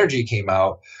Bluetooth Low Energy came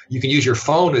out, you can use your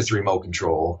phone as remote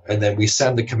control. And then we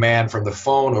send the command from the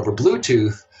phone over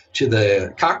Bluetooth to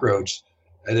the cockroach,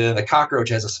 and then the cockroach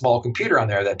has a small computer on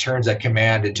there that turns that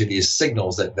command into these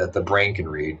signals that the brain can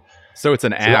read. So it's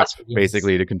an app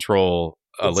basically to control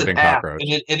a living cockroach.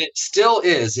 And it still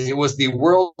is. It was the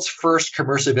world's first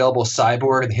commercially available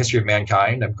cyborg in the history of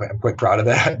mankind. I'm quite proud of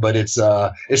that. But it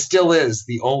still is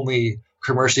the only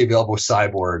commercially available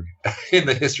cyborg in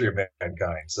the history of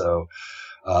mankind. So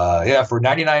for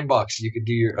 $99 you could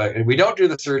do your and we don't do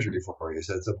the surgery for you.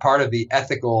 So it's a part of the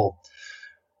ethical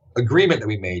agreement that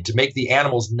we made to make the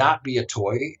animals not be a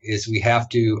toy. Is we have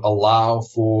to allow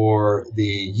for the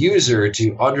user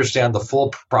to understand the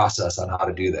full process on how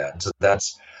to do that. And so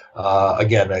that's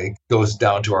again, it goes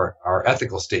down to our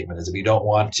ethical statement, is that we don't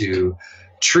want to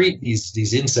treat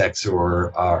these insects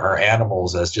or our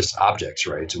animals as just objects,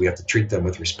 right? So we have to treat them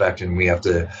with respect, and we have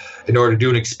to, in order to do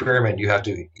an experiment, you have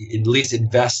to at least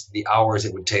invest the hours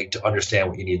it would take to understand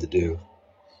what you need to do.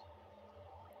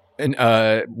 And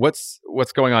what's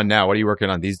going on now? What are you working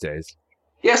on these days?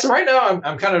 Yeah, so right now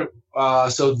I'm kind of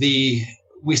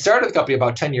we started the company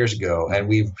about 10 years ago, and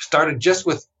we've started just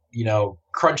with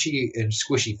crunchy and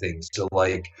squishy things, so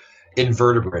like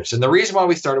invertebrates. And the reason why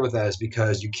we started with that is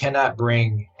because you cannot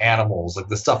bring animals like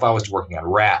the stuff I was working on,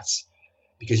 rats,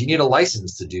 because you need a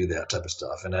license to do that type of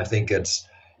stuff. And I think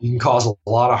you can cause a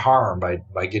lot of harm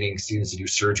by getting students to do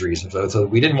surgeries, and so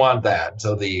we didn't want that.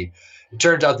 So it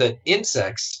turns out that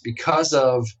insects, because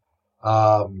of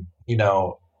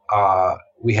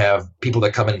we have people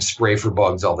that come in and spray for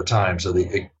bugs all the time. So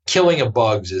the killing of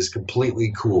bugs is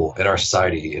completely cool in our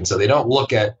society. And so they don't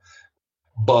look at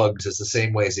bugs as the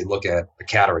same way as they look at a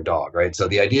cat or a dog, right? So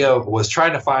the idea was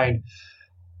trying to find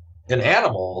an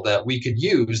animal that we could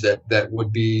use that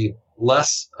would be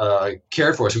less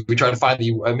cared for. So we tried to find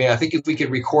I think if we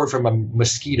could record from a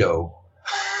mosquito,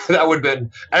 that would have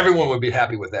been, everyone would be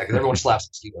happy with that because everyone slaps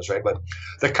mosquitoes, right? But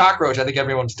the cockroach, I think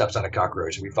everyone steps on a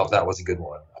cockroach, and we felt that was a good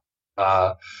one.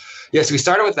 So we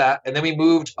started with that, and then we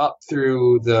moved up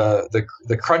through the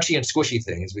crunchy and squishy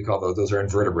things, we call those. Those are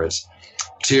invertebrates.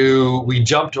 We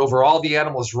jumped over all the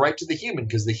animals right to the human,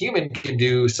 because the human can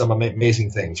do some amazing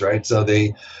things, right? So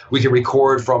we can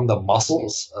record from the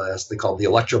muscles, as they call the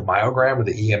electromyogram or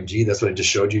the EMG. That's what I just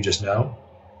showed you just now.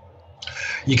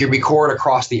 You can record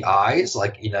across the eyes,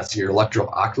 that's your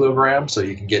electrooculogram, so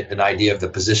you can get an idea of the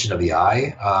position of the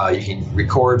eye. You can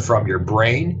record from your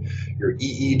brain, your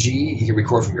EEG. You can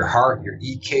record from your heart, your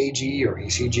EKG or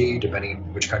ECG, depending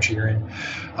on which country you're in.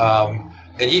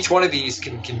 And each one of these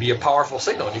can be a powerful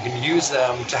signal, and you can use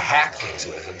them to hack things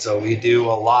with. And so we do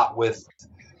a lot with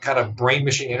kind of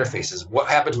brain-machine interfaces. What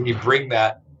happens when you bring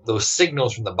those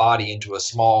signals from the body into a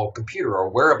small computer or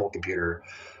wearable computer?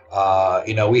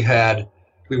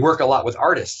 We work a lot with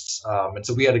artists. And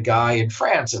so we had a guy in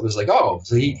France that was like,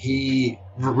 so he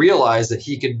realized that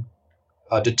he could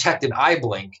detect an eye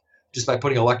blink just by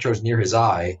putting electrodes near his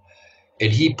eye.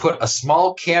 And he put a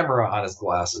small camera on his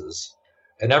glasses.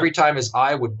 And every time his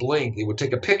eye would blink, it would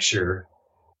take a picture.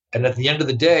 And at the end of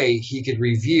the day, he could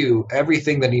review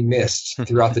everything that he missed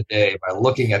throughout the day by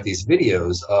looking at these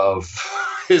videos of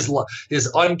his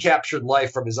uncaptured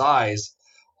life from his eyes.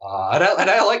 And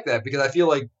I like that, because I feel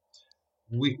like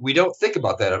we don't think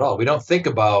about that at all. We don't think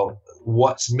about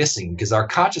what's missing, because our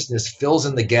consciousness fills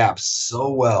in the gaps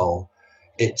so well.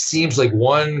 It seems like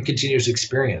one continuous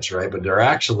experience, right? But they're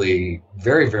actually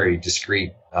very, very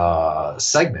discrete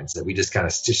segments that we just kind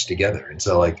of stitch together. And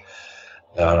so,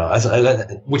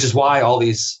 which is why all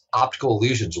these optical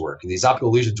illusions work. These optical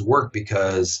illusions work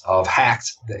because of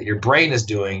hacks that your brain is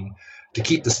doing to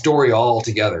keep the story all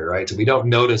together, right? So we don't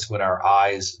notice when our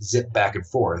eyes zip back and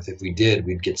forth. If we did,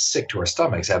 we'd get sick to our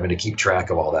stomachs having to keep track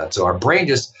of all that. So our brain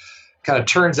just kind of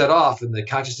turns that off, and the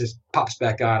consciousness pops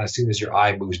back on as soon as your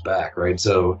eye moves back, right?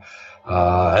 So,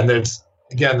 and there's,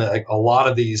 again, a lot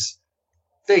of these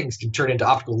things can turn into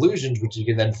optical illusions, which you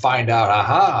can then find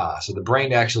out, so the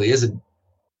brain actually isn't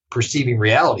perceiving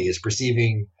reality, it's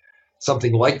perceiving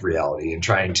something like reality and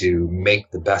trying to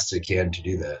make the best it can to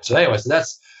do that. So anyway, so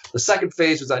that's the second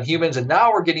phase was on humans, and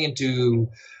now we're getting into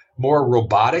more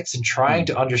robotics and trying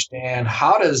to understand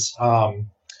how does, how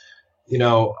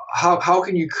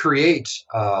can you create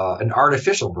an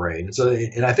artificial brain?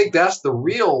 And I think that's the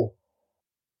real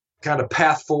kind of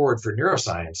path forward for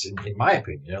neuroscience, in my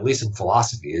opinion, at least in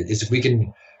philosophy, is if we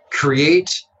can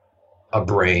create a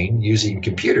brain using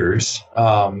computers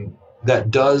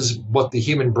that does what the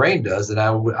human brain does, then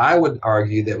I would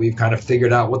argue that we've kind of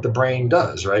figured out what the brain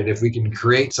does, right? If we can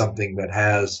create something that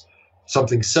has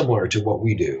something similar to what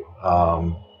we do.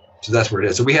 So that's where it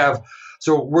is.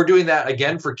 So we're doing that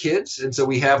again for kids. And so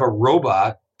we have a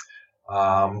robot,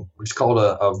 which is called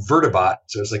a vertebot.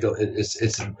 So it's like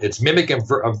it's mimicking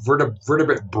a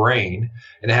vertebrate brain,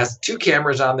 and it has two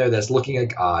cameras on there that's looking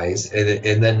like eyes.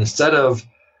 And then instead of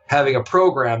having a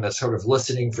program that's sort of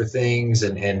listening for things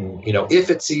and if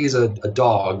it sees a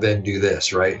dog, then do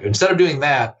this, right? Instead of doing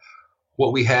that,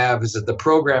 what we have is that the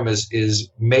program is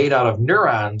made out of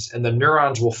neurons, and the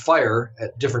neurons will fire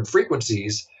at different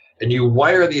frequencies, and you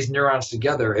wire these neurons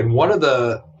together, and one of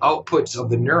the outputs of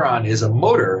the neuron is a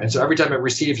motor. And so every time it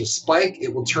receives a spike,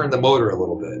 it will turn the motor a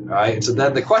little bit, right? And so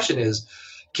then the question is,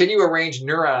 can you arrange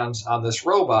neurons on this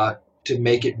robot to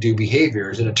make it do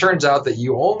behaviors? And it turns out that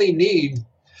you only need,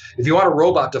 if you want a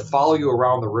robot to follow you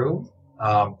around the room,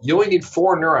 you only need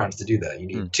 4 neurons to do that. You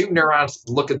need 2 neurons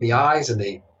to look at the eyes, and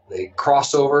they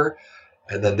cross over,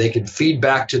 and then they can feed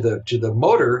back to the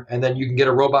motor, and then you can get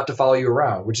a robot to follow you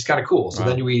around, which is kind of cool. So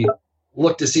then we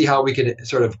look to see how we can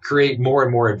sort of create more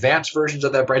and more advanced versions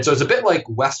of that brain. So it's a bit like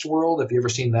Westworld, if you've ever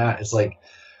seen that. It's like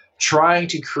trying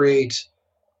to create,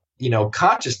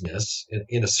 consciousness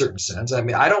in a certain sense. I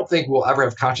mean, I don't think we'll ever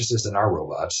have consciousness in our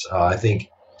robots. I think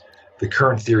the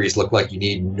current theories look like you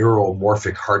need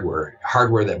neuromorphic hardware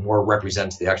that more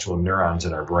represents the actual neurons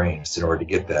in our brains in order to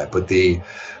get that.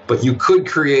 But you could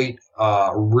create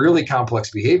really complex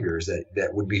behaviors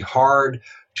that would be hard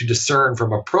to discern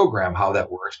from a program how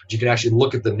that works. But you can actually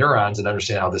look at the neurons and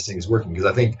understand how this thing is working. Because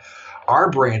I think our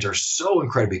brains are so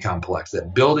incredibly complex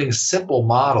that building simple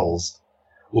models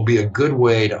will be a good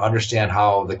way to understand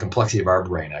how the complexity of our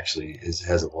brain actually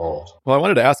has evolved. Well, I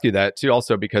wanted to ask you that too,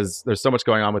 also because there's so much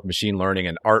going on with machine learning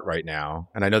and art right now,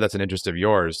 and I know that's an interest of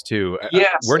yours too.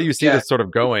 Yes, Where do you see this sort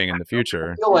of going in the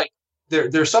future? I feel like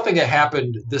there's something that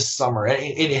happened this summer, and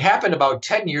it happened about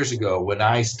 10 years ago when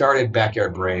I started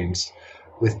Backyard Brains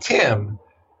with Tim.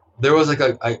 There was like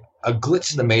a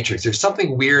glitch in the matrix. There's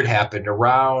something weird happened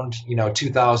around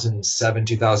 2007,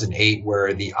 2008,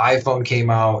 where the iPhone came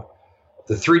out,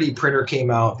 the 3D printer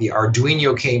came out, the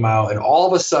Arduino came out, and all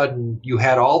of a sudden you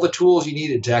had all the tools you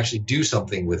needed to actually do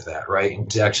something with that, right?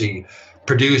 And to actually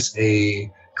produce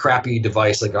a crappy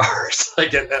device like ours,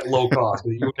 like at low cost.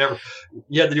 You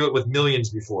had to do it with millions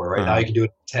before, right? Now you can do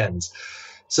it with tens.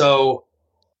 So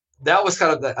that was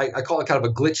kind of I call it kind of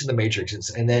a glitch in the matrix.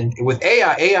 And then with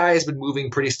AI has been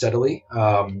moving pretty steadily,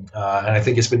 and I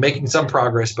think it's been making some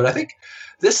progress. But I think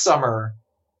this summer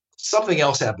something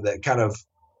else happened that kind of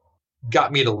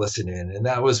got me to listen in, and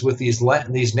that was with these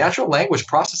natural language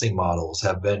processing models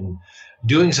have been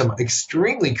doing some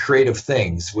extremely creative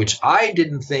things, which I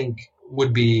didn't think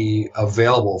would be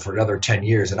available for another 10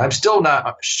 years. And I'm still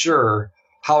not sure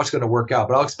how it's going to work out,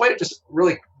 but I'll explain it just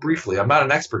really briefly. I'm not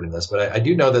an expert in this, but I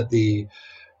do know that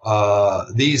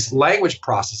these language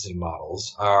processing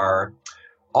models are,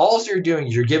 all you're doing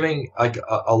is you're giving like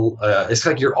it's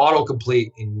like your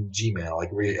autocomplete in Gmail,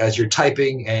 like as you're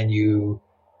typing and you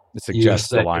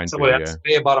suggest a line. Someone has to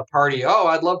say about a party. Oh,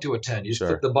 I'd love to attend. You just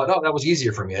click the button. Oh, that was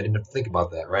easier for me. I didn't have to think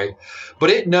about that, right? But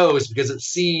it knows, because it's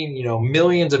seen,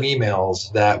 millions of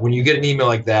emails, that when you get an email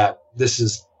like that, this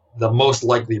is the most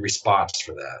likely response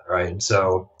for that, right? And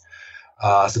so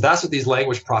that's what these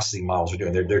language processing models are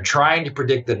doing. They're trying to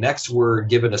predict the next word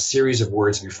given a series of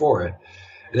words before it.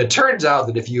 And it turns out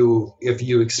that if you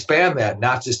expand that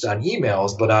not just on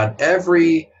emails, but on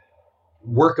every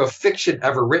work of fiction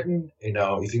ever written,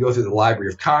 if you go through the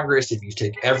Library of Congress, if you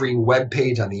take every web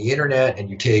page on the internet and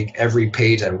you take every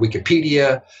page on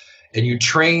Wikipedia and you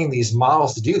train these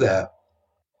models to do that,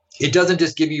 it doesn't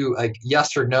just give you like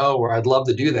yes or no or I'd love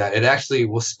to do that. It actually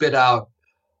will spit out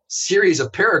series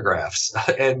of paragraphs.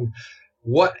 And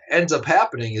what ends up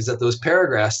happening is that those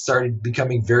paragraphs started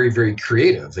becoming very, very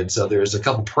creative. And so there's a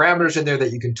couple parameters in there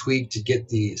that you can tweak to get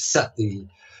the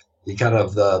kind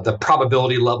of the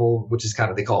probability level, which is kind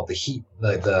of, they call it the heat,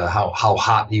 the how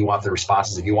hot do you want the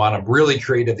responses. If you want them really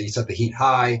creative, you set the heat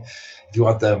high. If you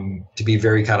want them to be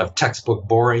very kind of textbook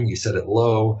boring, you set it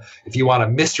low. If you want a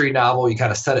mystery novel, you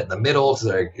kind of set it in the middle.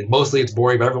 So mostly it's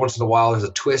boring, but every once in a while there's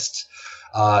a twist.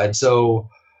 And so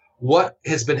what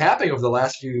has been happening over the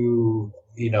last few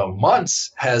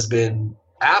months has been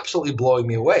absolutely blowing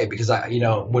me away, because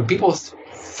when people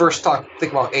first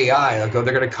think about AI, like they're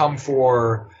going to come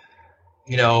for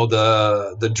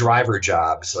the driver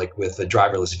jobs, like with the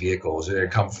driverless vehicles. They're going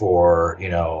to come for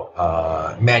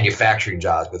manufacturing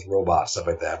jobs with robots, stuff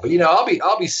like that. But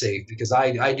I'll be safe, because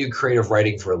I do creative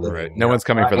writing for a living. Right. No one's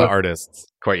coming for the artists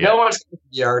quite yet. No one's coming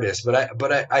for the artists,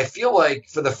 but I feel like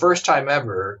for the first time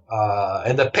ever,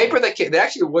 and the paper that came,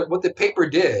 what the paper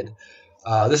did.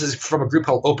 This is from a group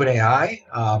called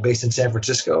OpenAI, based in San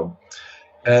Francisco,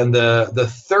 and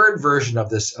the third version of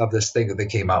this thing that they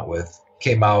came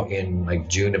out in like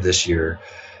June of this year.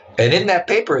 And in that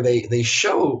paper, they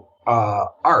show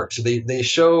art. So they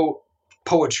show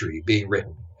poetry being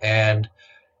written, and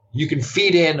you can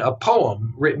feed in a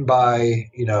poem written by,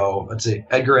 let's say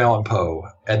Edgar Allan Poe,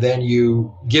 and then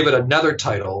you give it another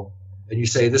title and you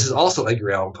say, this is also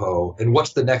Edgar Allan Poe, and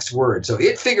what's the next word? So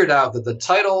it figured out that the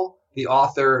title, the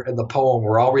author, and the poem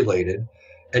were all related.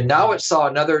 And now it saw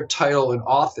another title and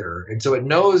author. And so it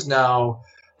knows now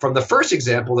from the first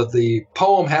example that the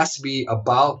poem has to be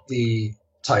about the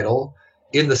title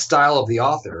in the style of the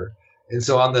author. And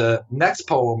so on the next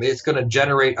poem, it's going to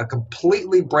generate a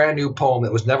completely brand new poem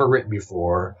that was never written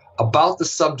before about the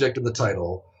subject of the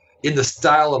title in the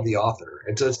style of the author.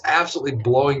 And so it's absolutely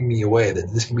blowing me away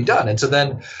that this can be done. And so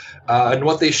then, and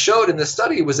what they showed in this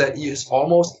study was that it's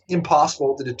almost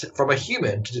impossible from a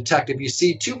human to detect if you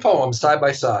see two poems side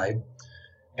by side,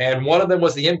 and one of them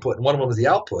was the input and one of them was the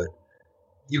output.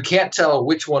 You can't tell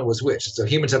which one was which. So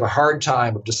humans have a hard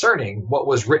time of discerning what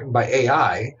was written by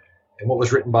AI and what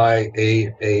was written by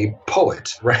a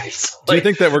poet, right? Do you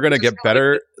think that we're going to get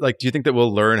better? Like, do you think that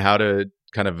we'll learn how to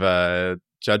kind of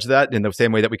judge that in the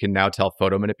same way that we can now tell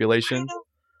photo manipulation?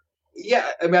 Yeah,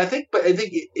 I mean, I think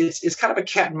it's kind of a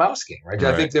cat and mouse game, right?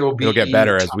 I think it'll get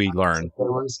better as we learn.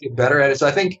 We'll just get better at it. So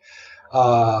I think,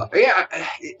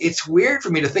 it's weird for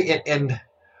me to think, and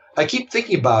I keep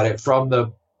thinking about it from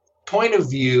the point of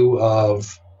view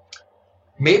of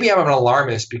maybe I'm an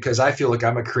alarmist because I feel like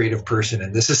I'm a creative person,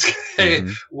 and this is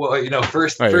well,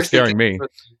 first scaring me.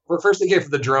 First they came for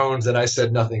the drones, and I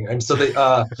said nothing, and so they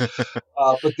but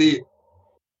the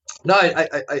no,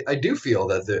 I do feel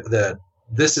that that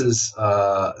this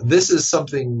is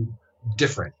something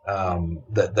different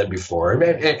than before,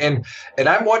 and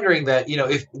I'm wondering that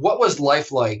if what was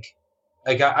life like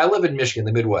I live in Michigan,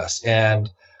 the Midwest, and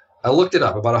I looked it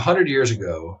up about 100 years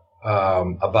ago.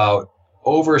 About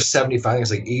over 75, I think it's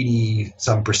like 80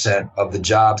 some percent of the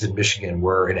jobs in Michigan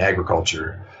were in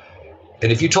agriculture.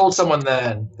 And if you told someone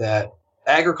then that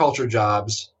agriculture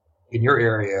jobs in your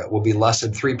area will be less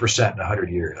than 3% in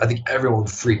 100 years, I think everyone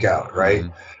would freak out, right?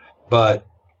 Mm-hmm. But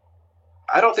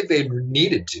I don't think they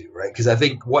needed to, right? Because I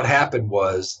think what happened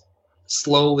was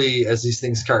slowly, as these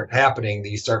things start happening,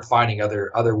 you start finding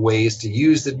other ways to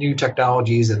use the new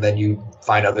technologies, and then you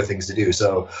find other things to do.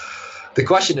 So the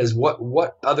question is,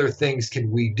 what other things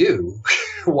can we do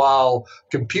while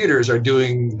computers are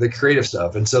doing the creative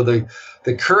stuff? And so the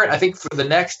current, I think for the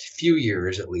next few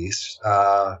years at least,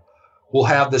 we'll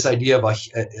have this idea of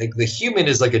the human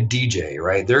is like a DJ,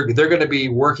 right? They're going to be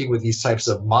working with these types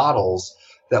of models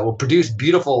that will produce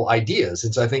beautiful ideas.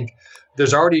 And so I think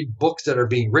there's already books that are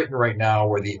being written right now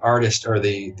where the artist or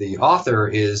the author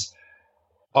is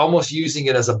almost using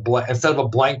it as instead of a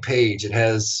blank page, it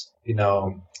has,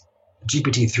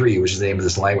 GPT-3, which is the name of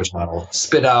this language model,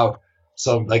 spit out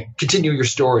some continue your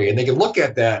story, and they can look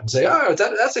at that and say, oh,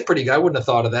 that's a pretty good. I wouldn't have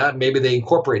thought of that. And maybe they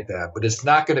incorporate that, but it's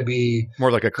not going to be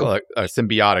more like a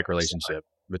symbiotic relationship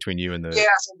between you and the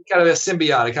kind of a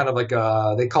symbiotic, kind of like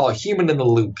they call it human in the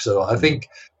loop. So I think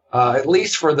at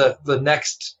least for the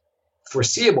next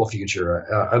foreseeable future,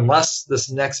 unless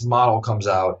this next model comes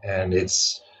out and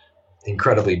it's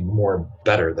incredibly more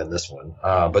better than this one,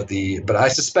 but I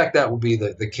suspect that will be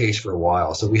the case for a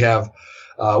while. So we have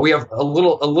a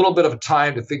little bit of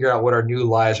time to figure out what our new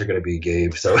lives are going to be,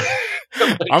 Gabe. So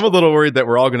I'm a little worried that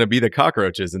we're all going to be the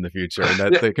cockroaches in the future, and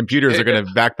that the computers are going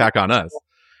to backpack on us.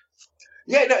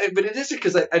 Yeah, no, but it is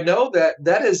because I know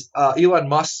that is Elon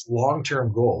Musk's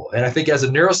long-term goal, and I think as a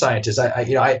neuroscientist,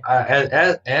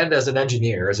 and as an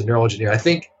engineer, as a neural engineer, I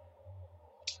think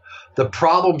the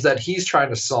problems that he's trying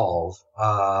to solve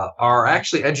are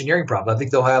actually engineering problems. I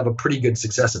think they'll have a pretty good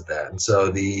success at that. And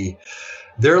so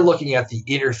they're looking at the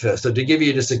interface. So to give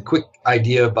you just a quick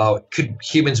idea about could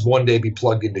humans one day be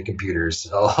plugged into computers,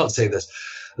 I'll say this,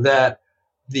 that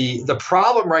the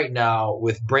problem right now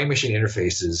with brain-machine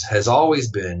interfaces has always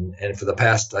been, and for the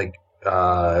past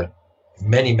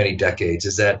many, many decades,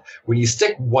 is that when you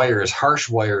stick harsh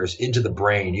wires into the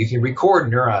brain, you can record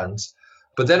neurons.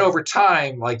 But then over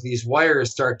time, these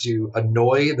wires start to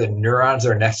annoy the neurons that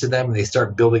are next to them, and they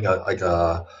start building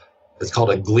it's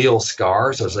called a glial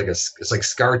scar. So it's like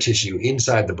scar tissue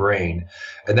inside the brain,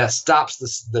 and that stops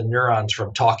the neurons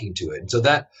from talking to it. And so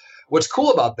what's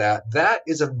cool about that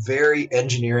is a very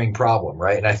engineering problem,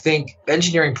 right? And I think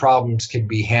engineering problems can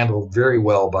be handled very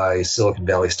well by Silicon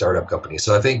Valley startup companies.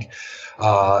 So I think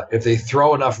if they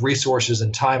throw enough resources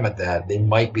and time at that, they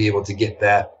might be able to get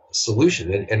that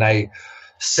solution. And I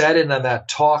sat in on that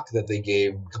talk that they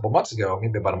gave a couple months ago,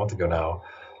 maybe about a month ago now,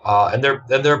 and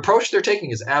their approach they're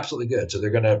taking is absolutely good. So they're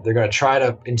gonna try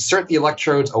to insert the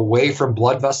electrodes away from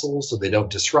blood vessels so they don't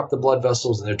disrupt the blood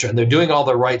vessels, and they're doing all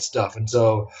the right stuff. And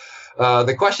so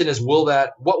the question is,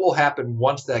 what will happen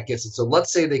once that gets it? So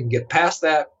let's say they can get past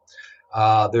that.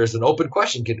 There's an open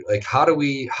question: how do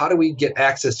we get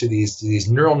access to these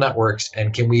neural networks,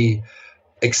 and can we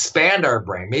expand our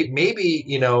brain? Maybe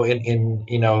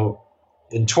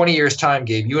in 20 years' time,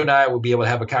 Gabe, you and I will be able to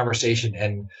have a conversation,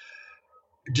 and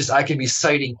I can be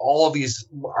citing all of these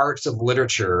arts of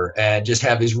literature and just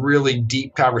have these really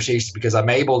deep conversations because I'm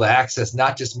able to access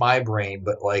not just my brain,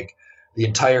 but the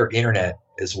entire internet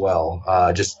as well,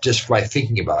 just by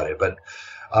thinking about it. But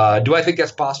do I think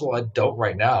that's possible? I don't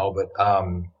right now, but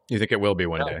you think it will be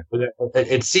one day?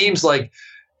 It seems like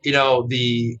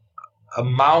the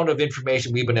amount of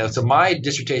information we've been able. So my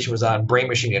dissertation was on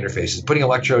brain-machine interfaces, putting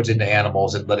electrodes into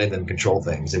animals and letting them control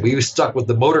things. And we were stuck with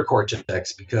the motor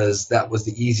cortex because that was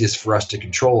the easiest for us to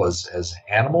control as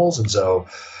animals. And so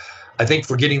I think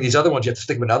for getting these other ones, you have to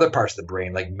stick them in other parts of the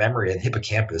brain, like memory and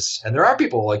hippocampus. And there are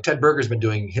people like Ted Berger's been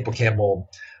doing hippocampal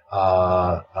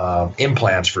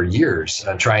implants for years,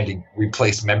 trying to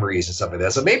replace memories and stuff like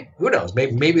that. So maybe, who knows?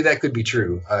 Maybe that could be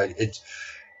true. It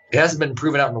hasn't been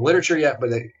proven out in the literature yet, but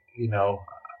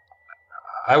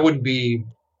I wouldn't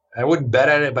bet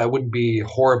at it, but I wouldn't be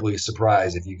horribly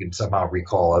surprised if you can somehow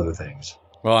recall other things.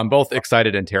 Well, I'm both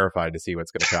excited and terrified to see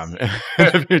what's going to come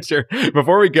in the future.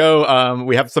 Before we go,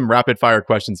 we have some rapid fire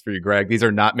questions for you, Greg. These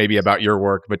are not maybe about your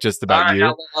work, but just about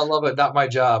you. I love it. Not my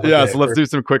job. Yeah, so let's do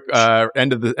some quick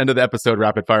end of the episode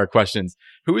rapid fire questions.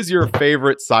 Who is your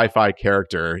favorite sci-fi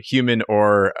character, human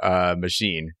or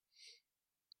machine?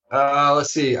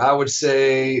 Let's see. I would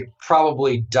say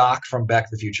probably Doc from Back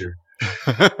to the Future.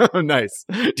 Nice.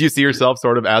 Do you see yourself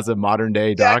sort of as a modern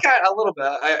day Doc? Yeah, a little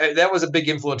bit. That was a big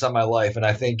influence on my life. And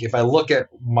I think if I look at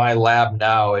my lab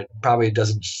now, it probably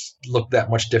doesn't look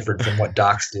that much different from what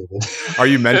Docs did. Are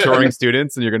you mentoring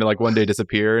students and you're going to like one day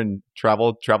disappear and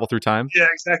travel through time? Yeah,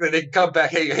 exactly. They can come back.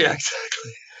 Hey, yeah,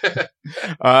 exactly.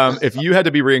 If you had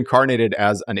to be reincarnated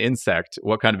as an insect,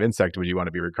 what kind of insect would you want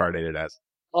to be reincarnated as?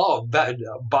 Oh,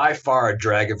 by far a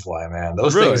dragonfly, man.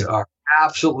 Those Really? things are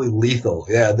absolutely lethal.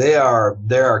 Yeah, they are.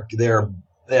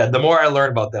 Yeah, the more I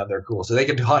learn about them, they're cool. So they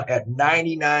can hunt at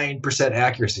 99%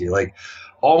 accuracy. Like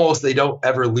almost they don't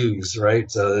ever lose, right?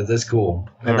 So that's cool.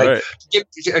 And All like right. to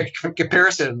give a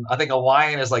comparison, I think a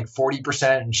lion is like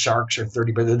 40% and sharks are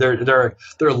 30%, but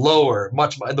they're lower,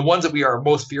 much. The ones that we are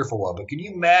most fearful of. But can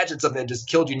you imagine something that just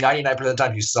killed you 99% of the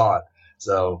time you saw it?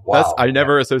 So wow. I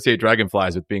never associate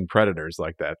dragonflies with being predators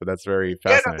like that, but that's very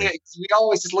fascinating. Yeah, we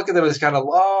always just look at them as kind of,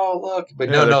 oh, look.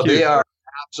 But Yeah, no, cute. they are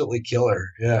absolutely killer.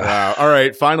 Yeah. Wow. All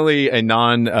right. Finally, a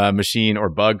non-machine or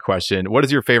bug question. What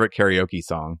is your favorite karaoke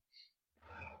song?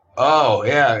 Oh,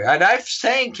 yeah. And I've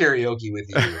sang karaoke with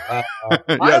you.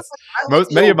 Yes.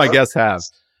 Many of my guests have.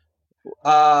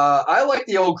 I like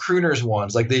the old crooners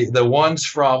ones, like the ones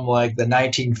from like the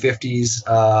 1950s.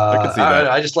 I can see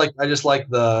that. I just like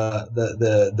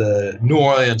the New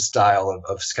Orleans style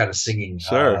of kind of singing.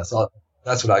 Sure. So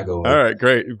that's what I go with. All right.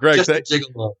 Great. Greg, Just a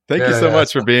gigolo. thank you so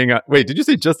much for being wait, did you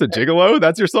say Just a Gigolo?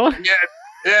 That's your song?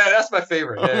 Yeah, that's my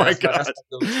favorite. Oh Yeah, my that's God. that's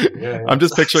my go-to. Yeah. I'm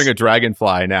just picturing a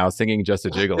dragonfly now singing Just a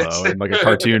Gigolo in like a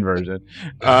cartoon version.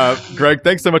 Greg,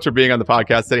 thanks so much for being on the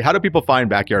podcast today. How do people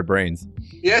find Backyard Brains?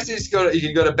 Yes, you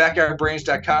can go to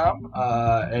backyardbrains.com,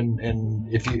 and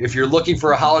if you're looking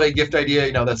for a holiday gift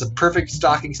idea, that's a perfect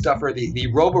stocking stuffer. The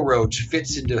Robo-Roach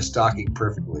fits into a stocking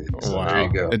perfectly. So there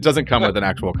you go. It doesn't come with an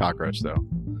actual cockroach, though.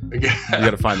 Yeah. You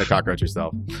got to find the cockroach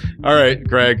yourself. All right,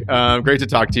 Greg, great to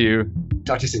talk to you.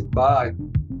 Talk to you soon. Bye.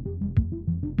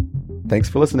 Thanks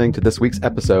for listening to this week's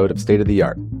episode of State of the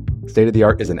Art. State of the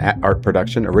Art is an art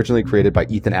production originally created by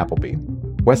Ethan Appleby.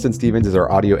 Weston Stevens is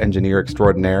our audio engineer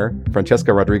extraordinaire,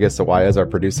 Francesca Rodriguez Sawaya is our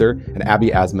producer, and Abby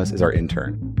Asmus is our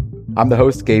intern. I'm the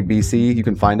host, Gabe BC. You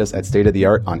can find us at State of the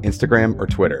Art on Instagram or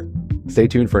Twitter. Stay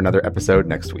tuned for another episode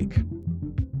next week.